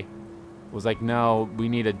Kurabe was like, no, we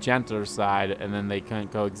need a gentler side, and then they couldn't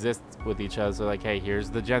coexist with each other. So like, hey,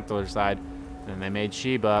 here's the gentler side. And then they made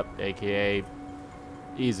Shiba, aka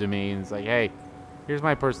Izumi, and it's like, hey, here's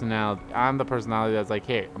my personality. I'm the personality that's like,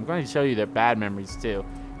 hey, I'm going to show you their bad memories too.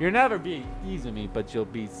 You'll never be Izumi, but you'll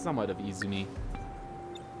be somewhat of Izumi.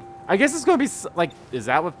 I guess it's going to be like, is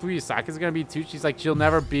that what Fuyusaka is going to be too? She's like, she'll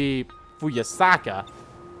never be Fuyusaka,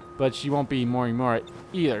 but she won't be Morimura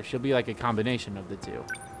either. She'll be like a combination of the two.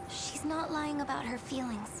 She's not lying about her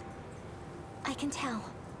feelings. I can tell.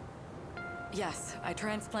 Yes, I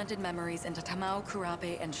transplanted memories into Tamao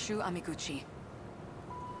Kurabe and Shu Amiguchi.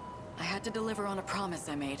 I had to deliver on a promise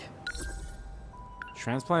I made.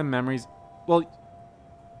 Transplant memories, well,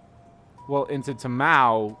 into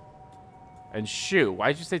Tamao and Shu.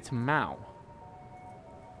 Why'd you say Tamao?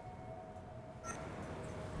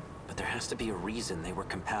 But there has to be a reason they were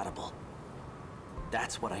compatible.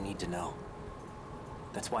 That's what I need to know.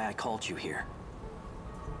 That's why I called you here.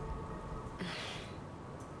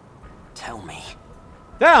 Tell me.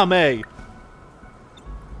 Tell me!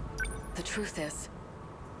 The truth is,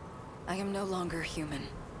 I am no longer human.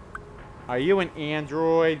 Are you an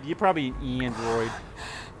android? You're probably an android.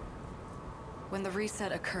 When the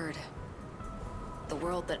reset occurred, the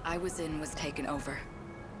world that I was in was taken over.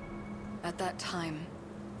 At that time,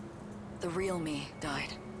 the real me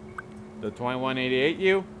died. The 2188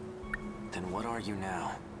 you? Then what are you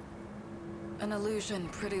now? An illusion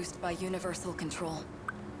produced by universal control.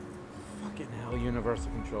 Fucking hell,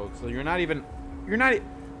 universal control. So you're not,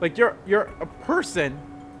 like, you're a person,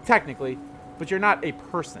 technically, but you're not a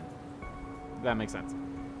person. If that makes sense.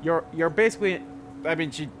 You're basically, I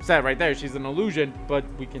mean, she said right there, she's an illusion, but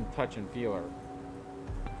we can touch and feel her.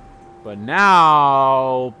 But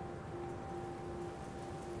now,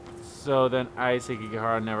 so then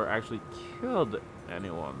Sekigahara never actually killed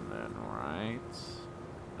anyone then, right?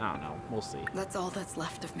 I don't know. We'll see. That's all that's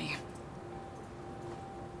left of me.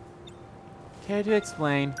 Care to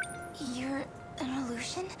explain? You're an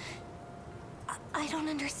illusion? I don't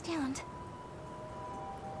understand.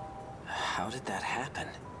 How did that happen?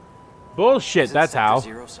 Bullshit, that's how. Is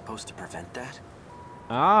Zero supposed to prevent that?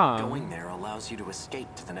 Ah. Going there allows you to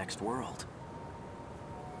escape to the next world.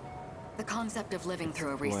 The concept of living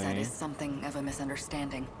through a reset is something of a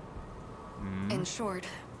misunderstanding. In short,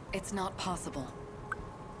 it's not possible.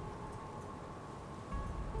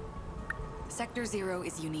 Sector Zero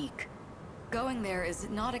is unique. Going there is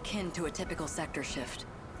not akin to a typical sector shift.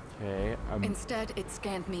 Okay. Instead, it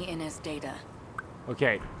scanned me in as data.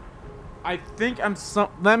 Okay. I think I'm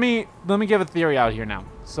let me give a theory out here now.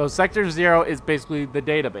 So Sector Zero is basically the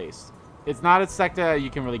database. It's not a sector that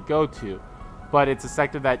you can really go to, but it's a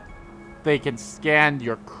sector that they can scan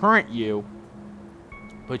your current you,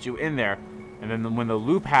 put you in there, and then when the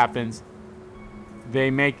loop happens,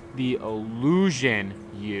 they make the illusion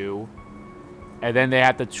you, and then they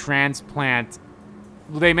have to transplant.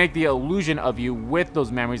 They make the illusion of you with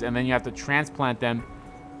those memories, and then you have to transplant them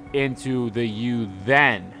into the you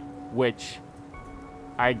then, which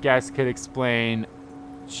I guess could explain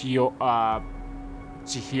Chihiro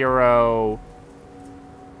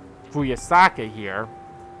Fuyusaka here.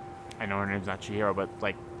 I know her name's not Chihiro, but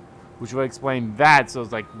like, which would explain that. So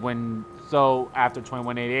it's like after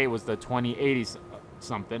 2188 was the 2080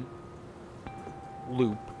 something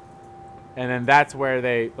loop, and then that's where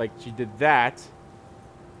they she did that,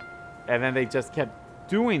 and then they just kept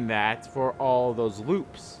doing that for all those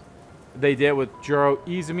loops. They did with Juro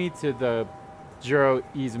Izumi to the Juro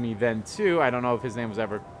Izumi then 2. I don't know if his name was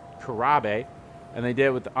ever Kurabe. And they did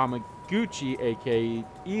it with the Amaguchi, aka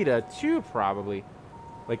Ida, too, probably.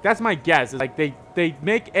 Like, that's my guess. It's like they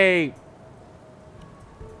make a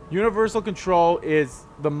universal control is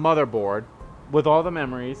the motherboard with all the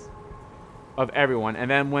memories of everyone.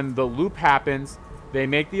 And then when the loop happens, they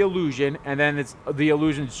make the illusion, and then it's the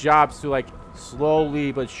illusion's job to, like,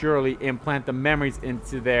 slowly but surely implant the memories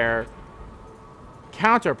into their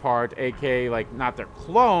counterpart, aka like not their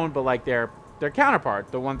clone, but like their counterpart,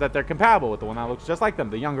 the one that they're compatible with, the one that looks just like them,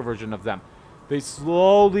 the younger version of them. They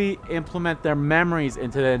slowly implement their memories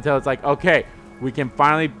into it until it's like, okay, you can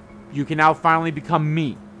now finally become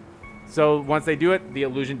me. So once they do it, the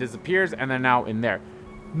illusion disappears, and they're now in there.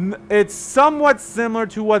 It's somewhat similar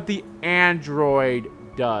to what the android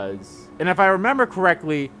does, and if I remember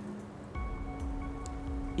correctly,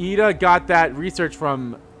 Ida got that research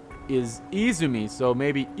from Izumi, so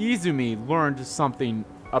maybe Izumi learned something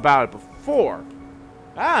about it before.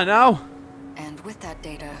 I don't know. And with that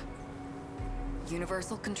data,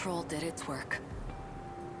 universal control did its work.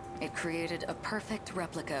 It created a perfect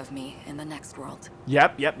replica of me in the next world.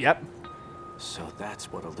 Yep. So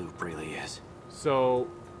that's what a loop really is. So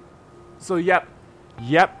yep,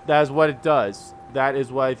 that is what it does. That is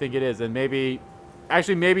what I think it is. And maybe that's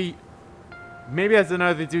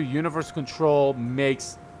another thing too. Universal control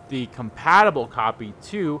makes the compatible copy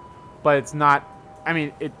too, but it's not. I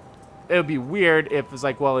mean, it would be weird if it's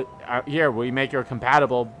like, well, here we make your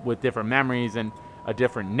compatible with different memories and a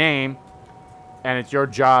different name, and it's your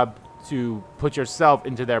job to put yourself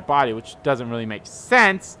into their body, which doesn't really make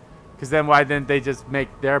sense. Because then why didn't they just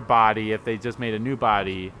make their body if they just made a new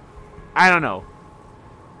body? I don't know.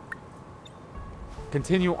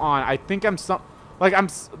 Continue on. I think I'm so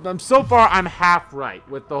far I'm half right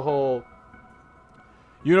with the whole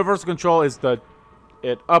universal control is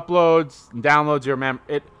it uploads and downloads your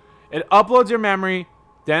it uploads your memory,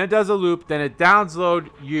 then it does a loop, then it downloads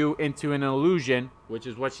you into an illusion, which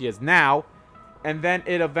is what she is now, and then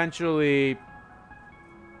it eventually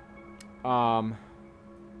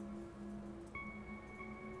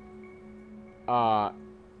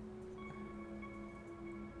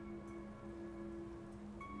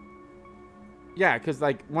yeah, because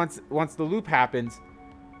like once the loop happens,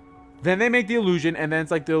 then they make the illusion, and then it's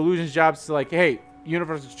like the illusion's job is to like, hey,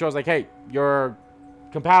 universal control's like, hey, your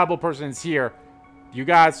compatible person is here. You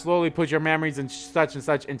guys slowly put your memories and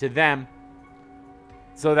such into them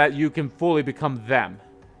so that you can fully become them.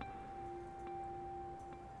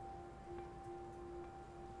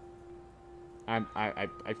 I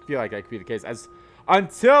feel like that could be the case. As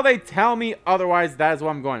Until they tell me otherwise, that is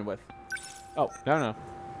what I'm going with. Oh, no.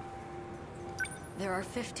 There are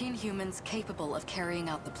 15 humans capable of carrying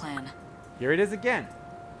out the plan. Here it is again.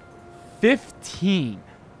 15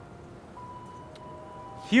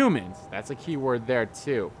 humans. That's a key word there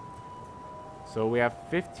too. So we have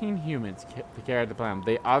 15 humans to carry out the plan.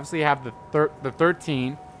 They obviously have the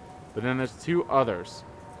 13, but then there's 2 others.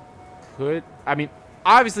 I mean,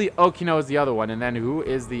 obviously Okino is the other one, and then who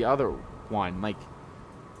is the other one? Like,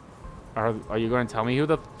 are you going to tell me who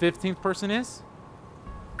the 15th person is?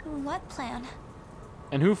 What plan?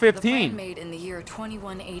 And who The 15? plan made in the year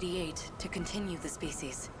 2188 to continue the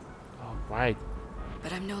species. Oh, right.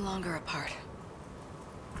 But I'm no longer a part.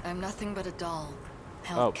 I'm nothing but a doll,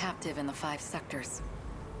 held captive in the 5 sectors.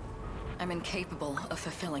 I'm incapable of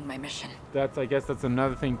fulfilling my mission. I guess that's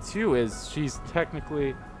another thing too, is she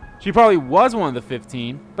probably was one of the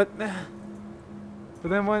 15, but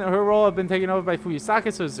then when her role had been taken over by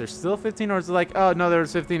Fuyusaka, so is there still 15, or is it like, oh no, there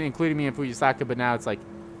was 15 including me and Fuyusaka, but now it's like,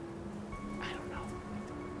 I don't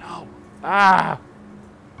know. No.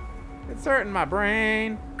 It's hurting my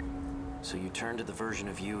brain. So you turn to the version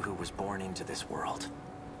of you who was born into this world.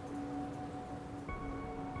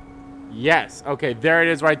 Yes. Okay, there it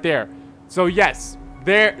is right there. So yes,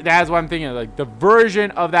 that's what I'm thinking of. Like, the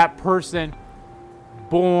version of that person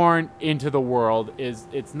born into the world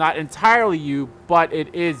it's not entirely you, but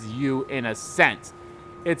it is you in a sense.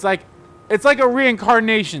 It's like a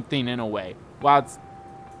reincarnation thing in a way. While it's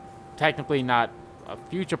technically not a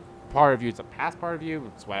future part of you, it's a past part of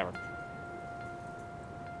you. It's whatever.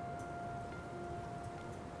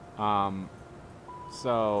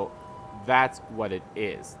 So that's what it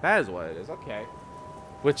is. That is what it is. Okay.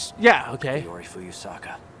 Which, yeah, okay. Iori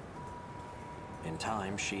Fuyusaka. In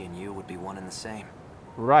time, she and you would be one and the same.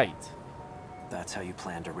 Right. That's how you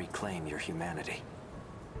plan to reclaim your humanity.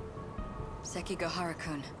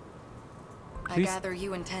 Sekigahara-kun, I Please? gather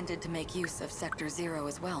you intended to make use of Sector 0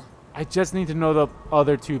 as well. I just need to know the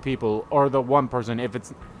other 2 people, or the one person, if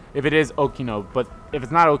it is Okino. But if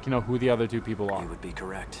it's not Okino, who the other 2 people are. You would be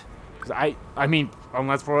correct. Because I mean,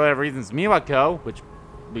 unless for whatever reason it's Miwako, which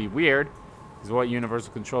would be weird, is what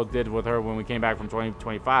Universal Control did with her when we came back from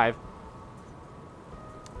 2025.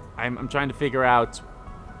 I'm trying to figure out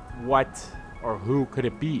what or who could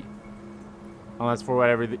it be. Unless for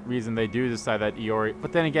whatever reason they do decide that Iori...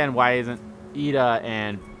 But then again, why isn't Ida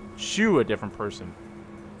and Shu a different person?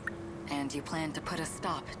 And you planned to put a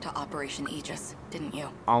stop to Operation Aegis, didn't you?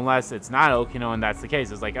 Unless it's not Okino and that's the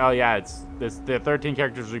case. It's like, oh yeah, it's the 13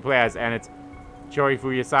 characters we play as, and it's Chiori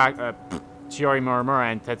Fuyusaka, Chiori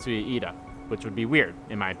Muramura, and Tetsuya Ida. Which would be weird,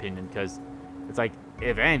 in my opinion, because it's like,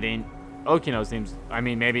 if anything, Okino seems... I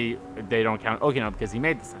mean, maybe they don't count Okino because he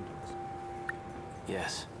made the Sentinels.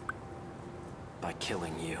 Yes. By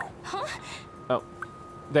killing you. Huh? Oh.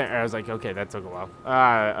 There, I was like, okay, that took a while.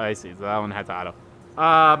 I see. So that one had to auto.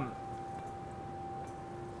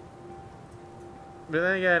 But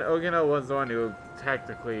then again, Okino was the one who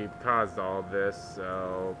technically caused all of this,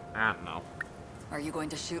 so... I don't know. Are you going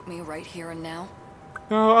to shoot me right here and now?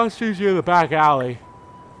 No, I'll shoot you in the back alley.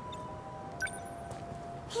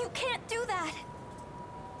 You can't do that!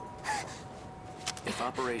 If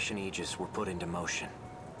Operation Aegis were put into motion,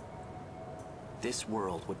 this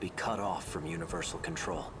world would be cut off from Universal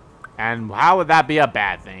Control. And how would that be a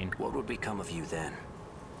bad thing? What would become of you then?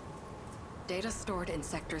 Data stored in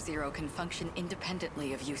Sector 0 can function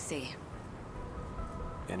independently of UC.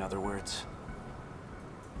 In other words,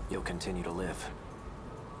 you'll continue to live.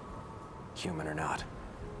 Human or not.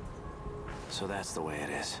 So that's the way it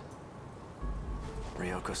is.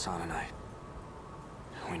 Ryoko-san and I,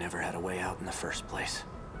 we never had a way out in the first place.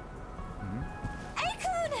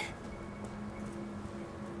 Aikun!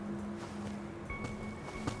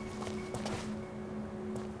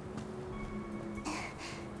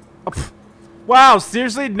 Wow,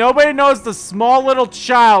 seriously? Nobody knows the small little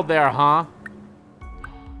child there, huh?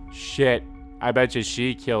 Shit. I bet you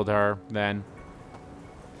she killed her, then.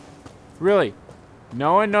 Really?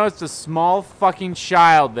 No one knows the small fucking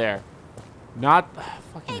child there. Not...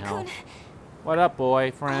 fucking hell. Aikun, What up, I'll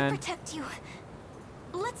boyfriend? protect you.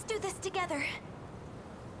 Let's do this together.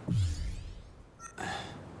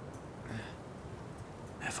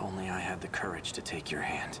 If only I had the courage to take your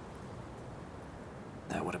hand.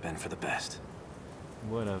 That would have been for the best.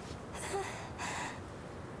 Would've.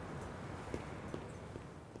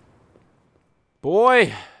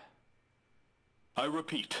 Boy! I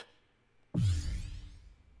repeat.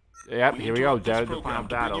 Yep, here we go. interrupt this Dead the program final to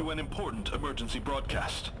bring you battle. an important emergency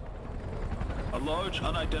broadcast. A large,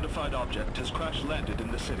 unidentified object has crash-landed in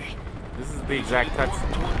the city. This is the exact text.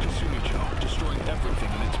 Toward Kisumicho, destroying everything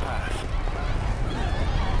in its path.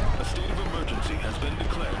 state of emergency has been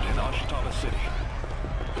declared in Ashitaba City.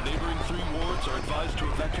 The neighboring 3 wards are advised to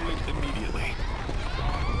evacuate immediately.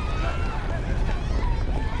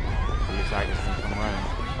 Fuyusaka's gonna come running.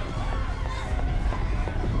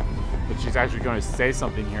 But she's actually going to say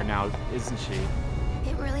something here now, isn't she?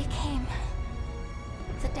 It really came.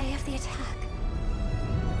 The day of the attack.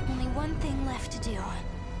 Only one thing left to do.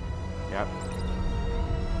 Yep.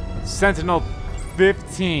 Sentinel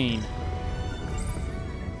 15.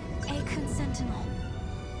 Akun Sentinel.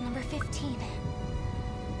 Number 15.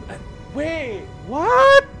 Wait,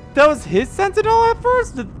 what? That was his Sentinel at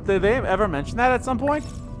first? Did they ever mention that at some point?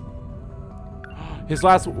 His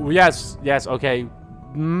last... Yes, okay.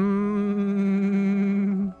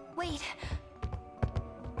 Wait.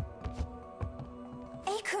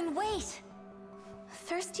 Akun, wait!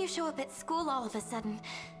 First you show up at school all of a sudden.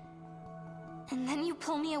 And then you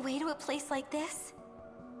pull me away to a place like this?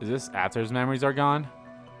 Is this after his memories are gone?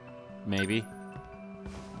 Maybe.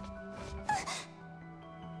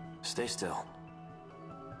 Stay still.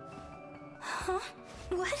 Huh?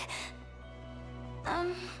 What?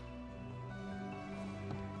 I'm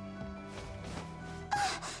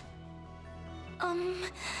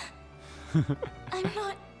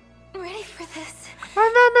not ready for this.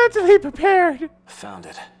 I'm not mentally prepared. Found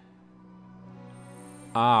it.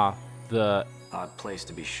 Ah, the... Odd place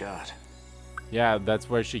to be shot. Yeah, that's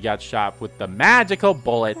where she got shot with the magical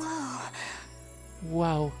bullet. Whoa.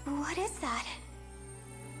 Whoa. What is that?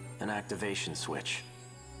 An activation switch.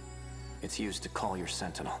 It's used to call your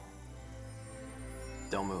Sentinel.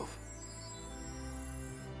 Don't move.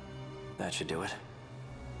 That should do it.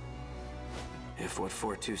 If what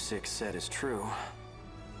 426 said is true,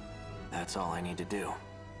 that's all I need to do.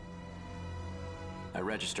 I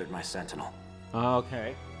registered my Sentinel.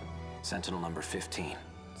 Okay. Sentinel number 15.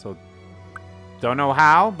 So, don't know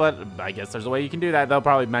how, but I guess there's a way you can do that. They'll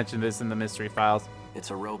probably mention this in the mystery files. It's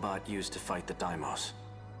a robot used to fight the Daimos.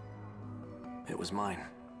 It was mine,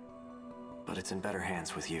 but it's in better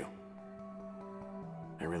hands with you.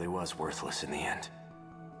 I really was worthless in the end.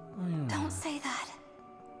 Don't say that.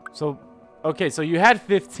 So, okay, so you had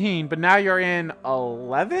 15, but now you're in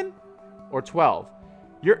 11 or 12.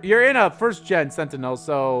 You're in a first-gen Sentinel,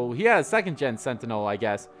 so he had a second-gen Sentinel, I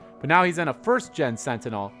guess. But now he's in a first-gen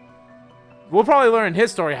Sentinel. We'll probably learn in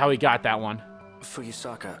his story how he got that one.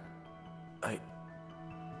 Fuyusaka,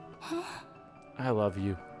 I love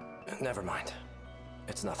you. Never mind.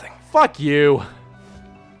 It's nothing. Fuck you.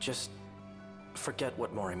 Just forget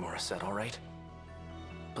what Morimura said, all right?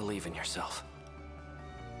 Believe in yourself.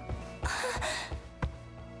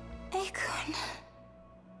 Akun.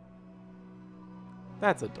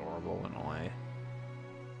 That's adorable in a way.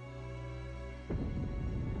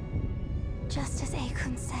 Just as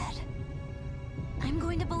Akun said, I'm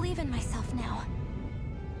going to believe in myself now.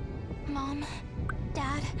 Mom,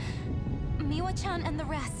 Dad, Miwa-chan, and the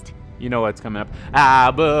rest. You know what's coming up. I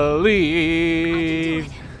believe. I can do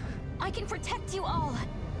it. I can protect you all.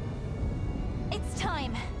 It's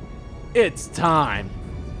time. It's time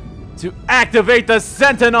to activate the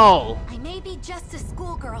Sentinel. I may be just a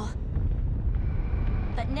schoolgirl,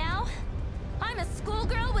 but now I'm a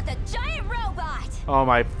schoolgirl with a giant robot. Oh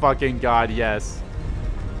my fucking god, yes.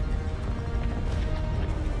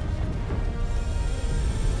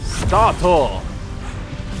 Start.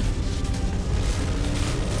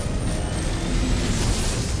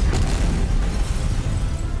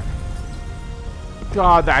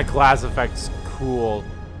 God, that glass effect's cool.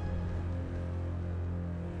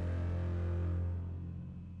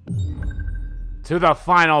 To the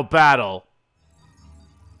final battle.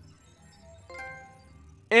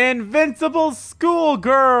 Invincible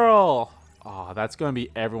Schoolgirl! Oh, that's gonna be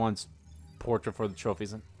everyone's portrait for the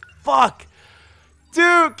trophies. And fuck!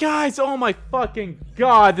 Dude, guys, oh my fucking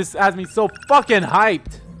god, this has me so fucking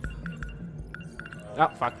hyped. Oh,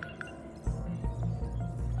 fuck.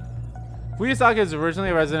 Fuyusaka is originally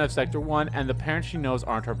a resident of Sector 1, and the parents she knows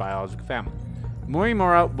aren't her biological family.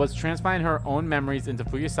 Morimura was transplanting her own memories into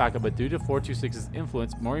Fuyusaka, but due to 426's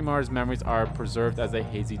influence, Morimura's memories are preserved as a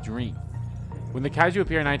hazy dream. When the kaiju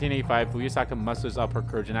appear in 1985, Fuyusaka musters up her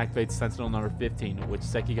courage and activates Sentinel number 15, which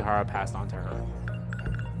Sekigahara passed on to her.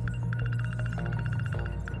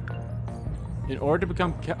 In order to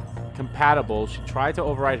become compatible, she tried to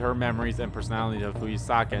override her memories and personality of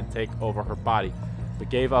Fuyusaka and take over her body, but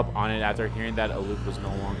gave up on it after hearing that a loop was no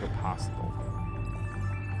longer possible.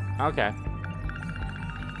 Okay.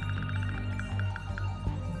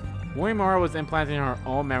 Morimura was implanting her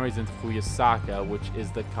own memories into Fuyusaka, which is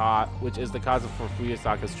the cause for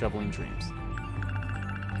Fuyusaka's troubling dreams.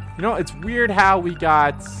 You know, it's weird how we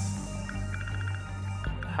got...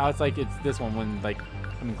 How it's like it's this one when, like,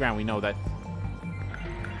 I mean, granted, we know that,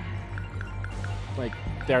 like,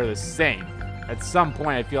 they're the same. At some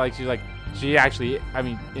point, I feel like she actually, I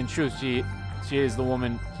mean, in truth, she is the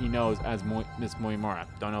woman he knows as Miss Moimura.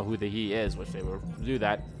 Don't know who the he is, wish they would do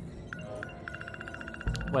that.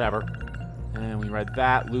 Whatever. And we read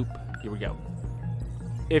that loop. Here we go.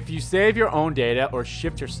 If you save your own data or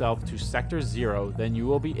shift yourself to Sector 0, then you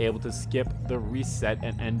will be able to skip the reset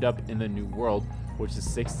and end up in the new world, which is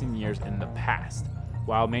 16 years in the past,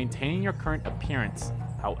 while maintaining your current appearance.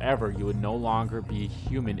 However, you would no longer be a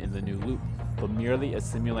human in the new loop, but merely a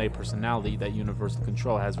simulated personality that Universal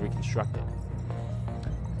Control has reconstructed.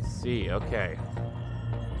 See, okay.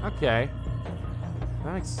 Okay.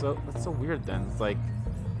 That's so weird then. It's like,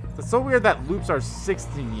 it's so weird that loops are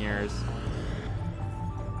 16 years.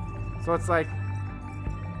 So it's like,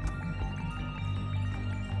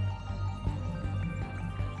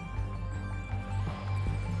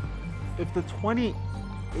 if the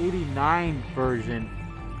 2089 version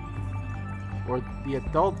or the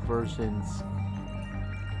adult versions,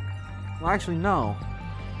 well, actually no.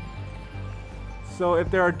 So if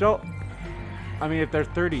they're adult, I mean, if they're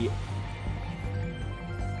 30,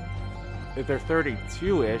 if they're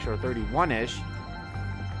 32-ish or 31-ish,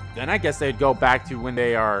 then I guess they'd go back to when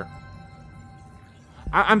they are.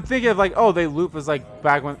 I'm thinking of like, oh, they loop was like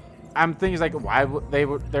back when. I'm thinking like, why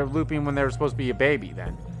they're looping when they were supposed to be a baby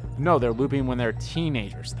then? No, they're looping when they're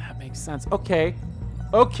teenagers. That makes sense. Okay,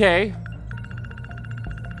 okay.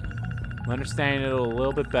 I'm understanding it a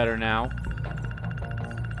little bit better now.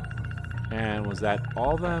 And was that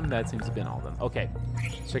all of them? That seems to have been all of them. Okay,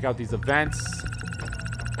 check out these events.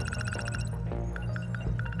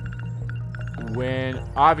 When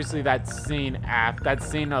obviously that scene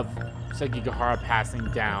of Sekigahara passing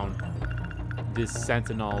down this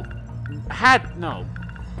Sentinel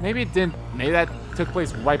maybe it didn't. Maybe that took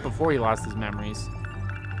place right before he lost his memories.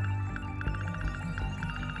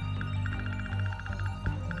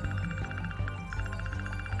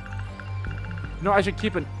 No, I should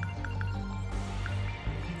keep an.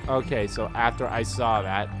 Okay, so after I saw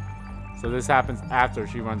that, so this happens after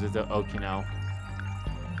she runs into Okino.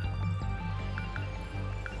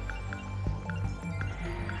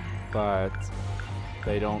 But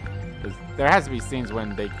they don't. There has to be scenes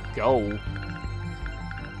when they go.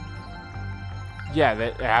 Yeah,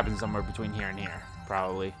 that it happens somewhere between here and here,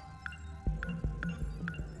 probably.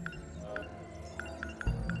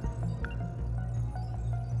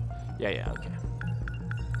 Yeah, okay.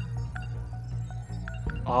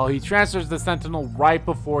 Oh, he transfers the Sentinel right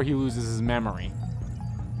before he loses his memory.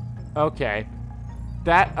 Okay.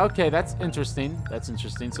 Okay, that's interesting. That's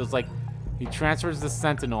interesting. So it's like he transfers the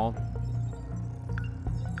Sentinel,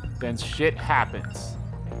 then shit happens.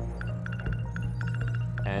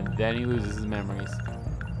 And then he loses his memories.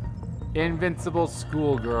 Invincible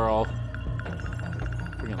Schoolgirl.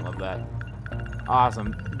 Freaking love that.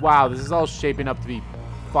 Awesome. Wow, this is all shaping up to be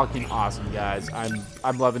fucking awesome, guys.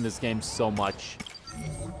 I'm loving this game so much.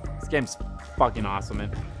 This game's fucking awesome,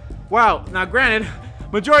 man. Wow, now granted,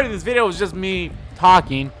 majority of this video was just me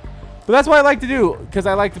talking, but that's what I like to do, because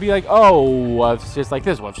I like to be like, oh, well, it's just like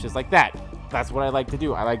this, well, it's just like that. That's what I like to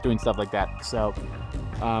do. I like doing stuff like that. So,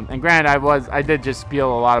 and granted, I did just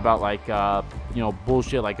spiel a lot about like, you know,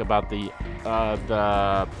 bullshit like about the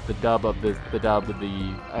dub of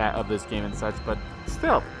this game and such. But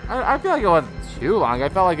still, I feel like it wasn't too long. I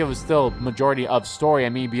felt like it was still majority of story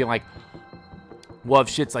and me being like, well, if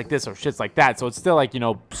shit's like this or shit's like that. So it's still like, you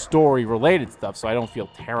know, story related stuff. So I don't feel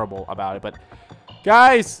terrible about it. But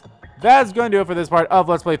guys, that's going to do it for this part of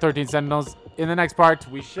Let's Play 13 Sentinels. In the next part,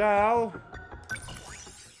 we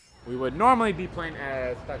would normally be playing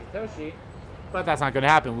as Takatoshi, but that's not going to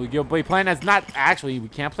happen. We'll be playing as we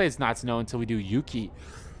can't play as Natsuno until we do Yuki.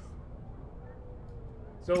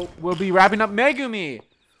 So we'll be wrapping up Megumi.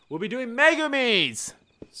 We'll be doing Megumi's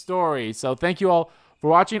story. So thank you all for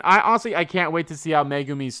watching. I can't wait to see how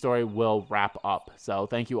Megumi's story will wrap up. So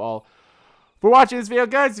thank you all for watching this video,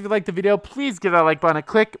 guys. If you liked the video, please give that like button a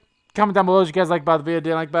click. Comment down below if you guys like about the video,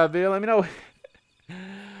 didn't like about the video. Let me know.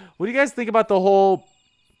 What do you guys think about the whole,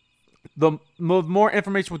 the more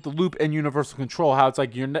information with the loop and universal control? How it's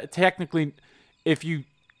like you're technically, if you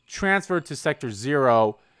transfer to Sector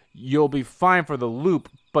 0, you'll be fine for the loop,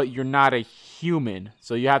 but you're not a human.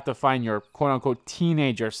 So you have to find your quote-unquote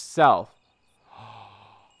teenager self.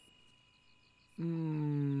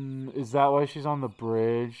 Is that why she's on the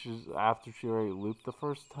bridge? After she already looped the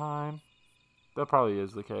first time? That probably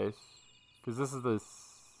is the case. Because this is the...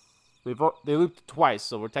 They looped twice,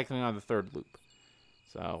 so we're technically on the third loop.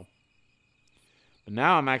 So... But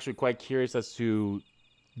now I'm actually quite curious as to...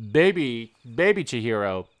 Baby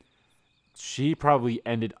Chihiro. she probably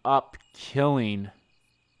ended up killing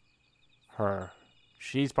her.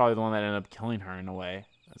 She's probably the one that ended up killing her in a way.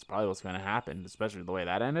 That's probably what's going to happen, especially the way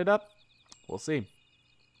that ended up. We'll see.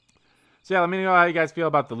 So yeah, let me know how you guys feel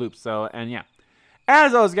about the loop. So, and yeah.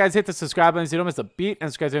 As always, guys, hit the subscribe button so you don't miss a beat. And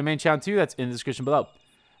subscribe to my main channel too. That's in the description below.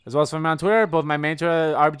 As well as from me on Twitter. Both my main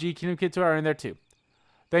Twitter, RBG Kingdom Kid Twitter, are in there too.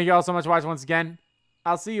 Thank you all so much for watching once again.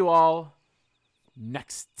 I'll see you all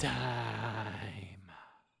next time.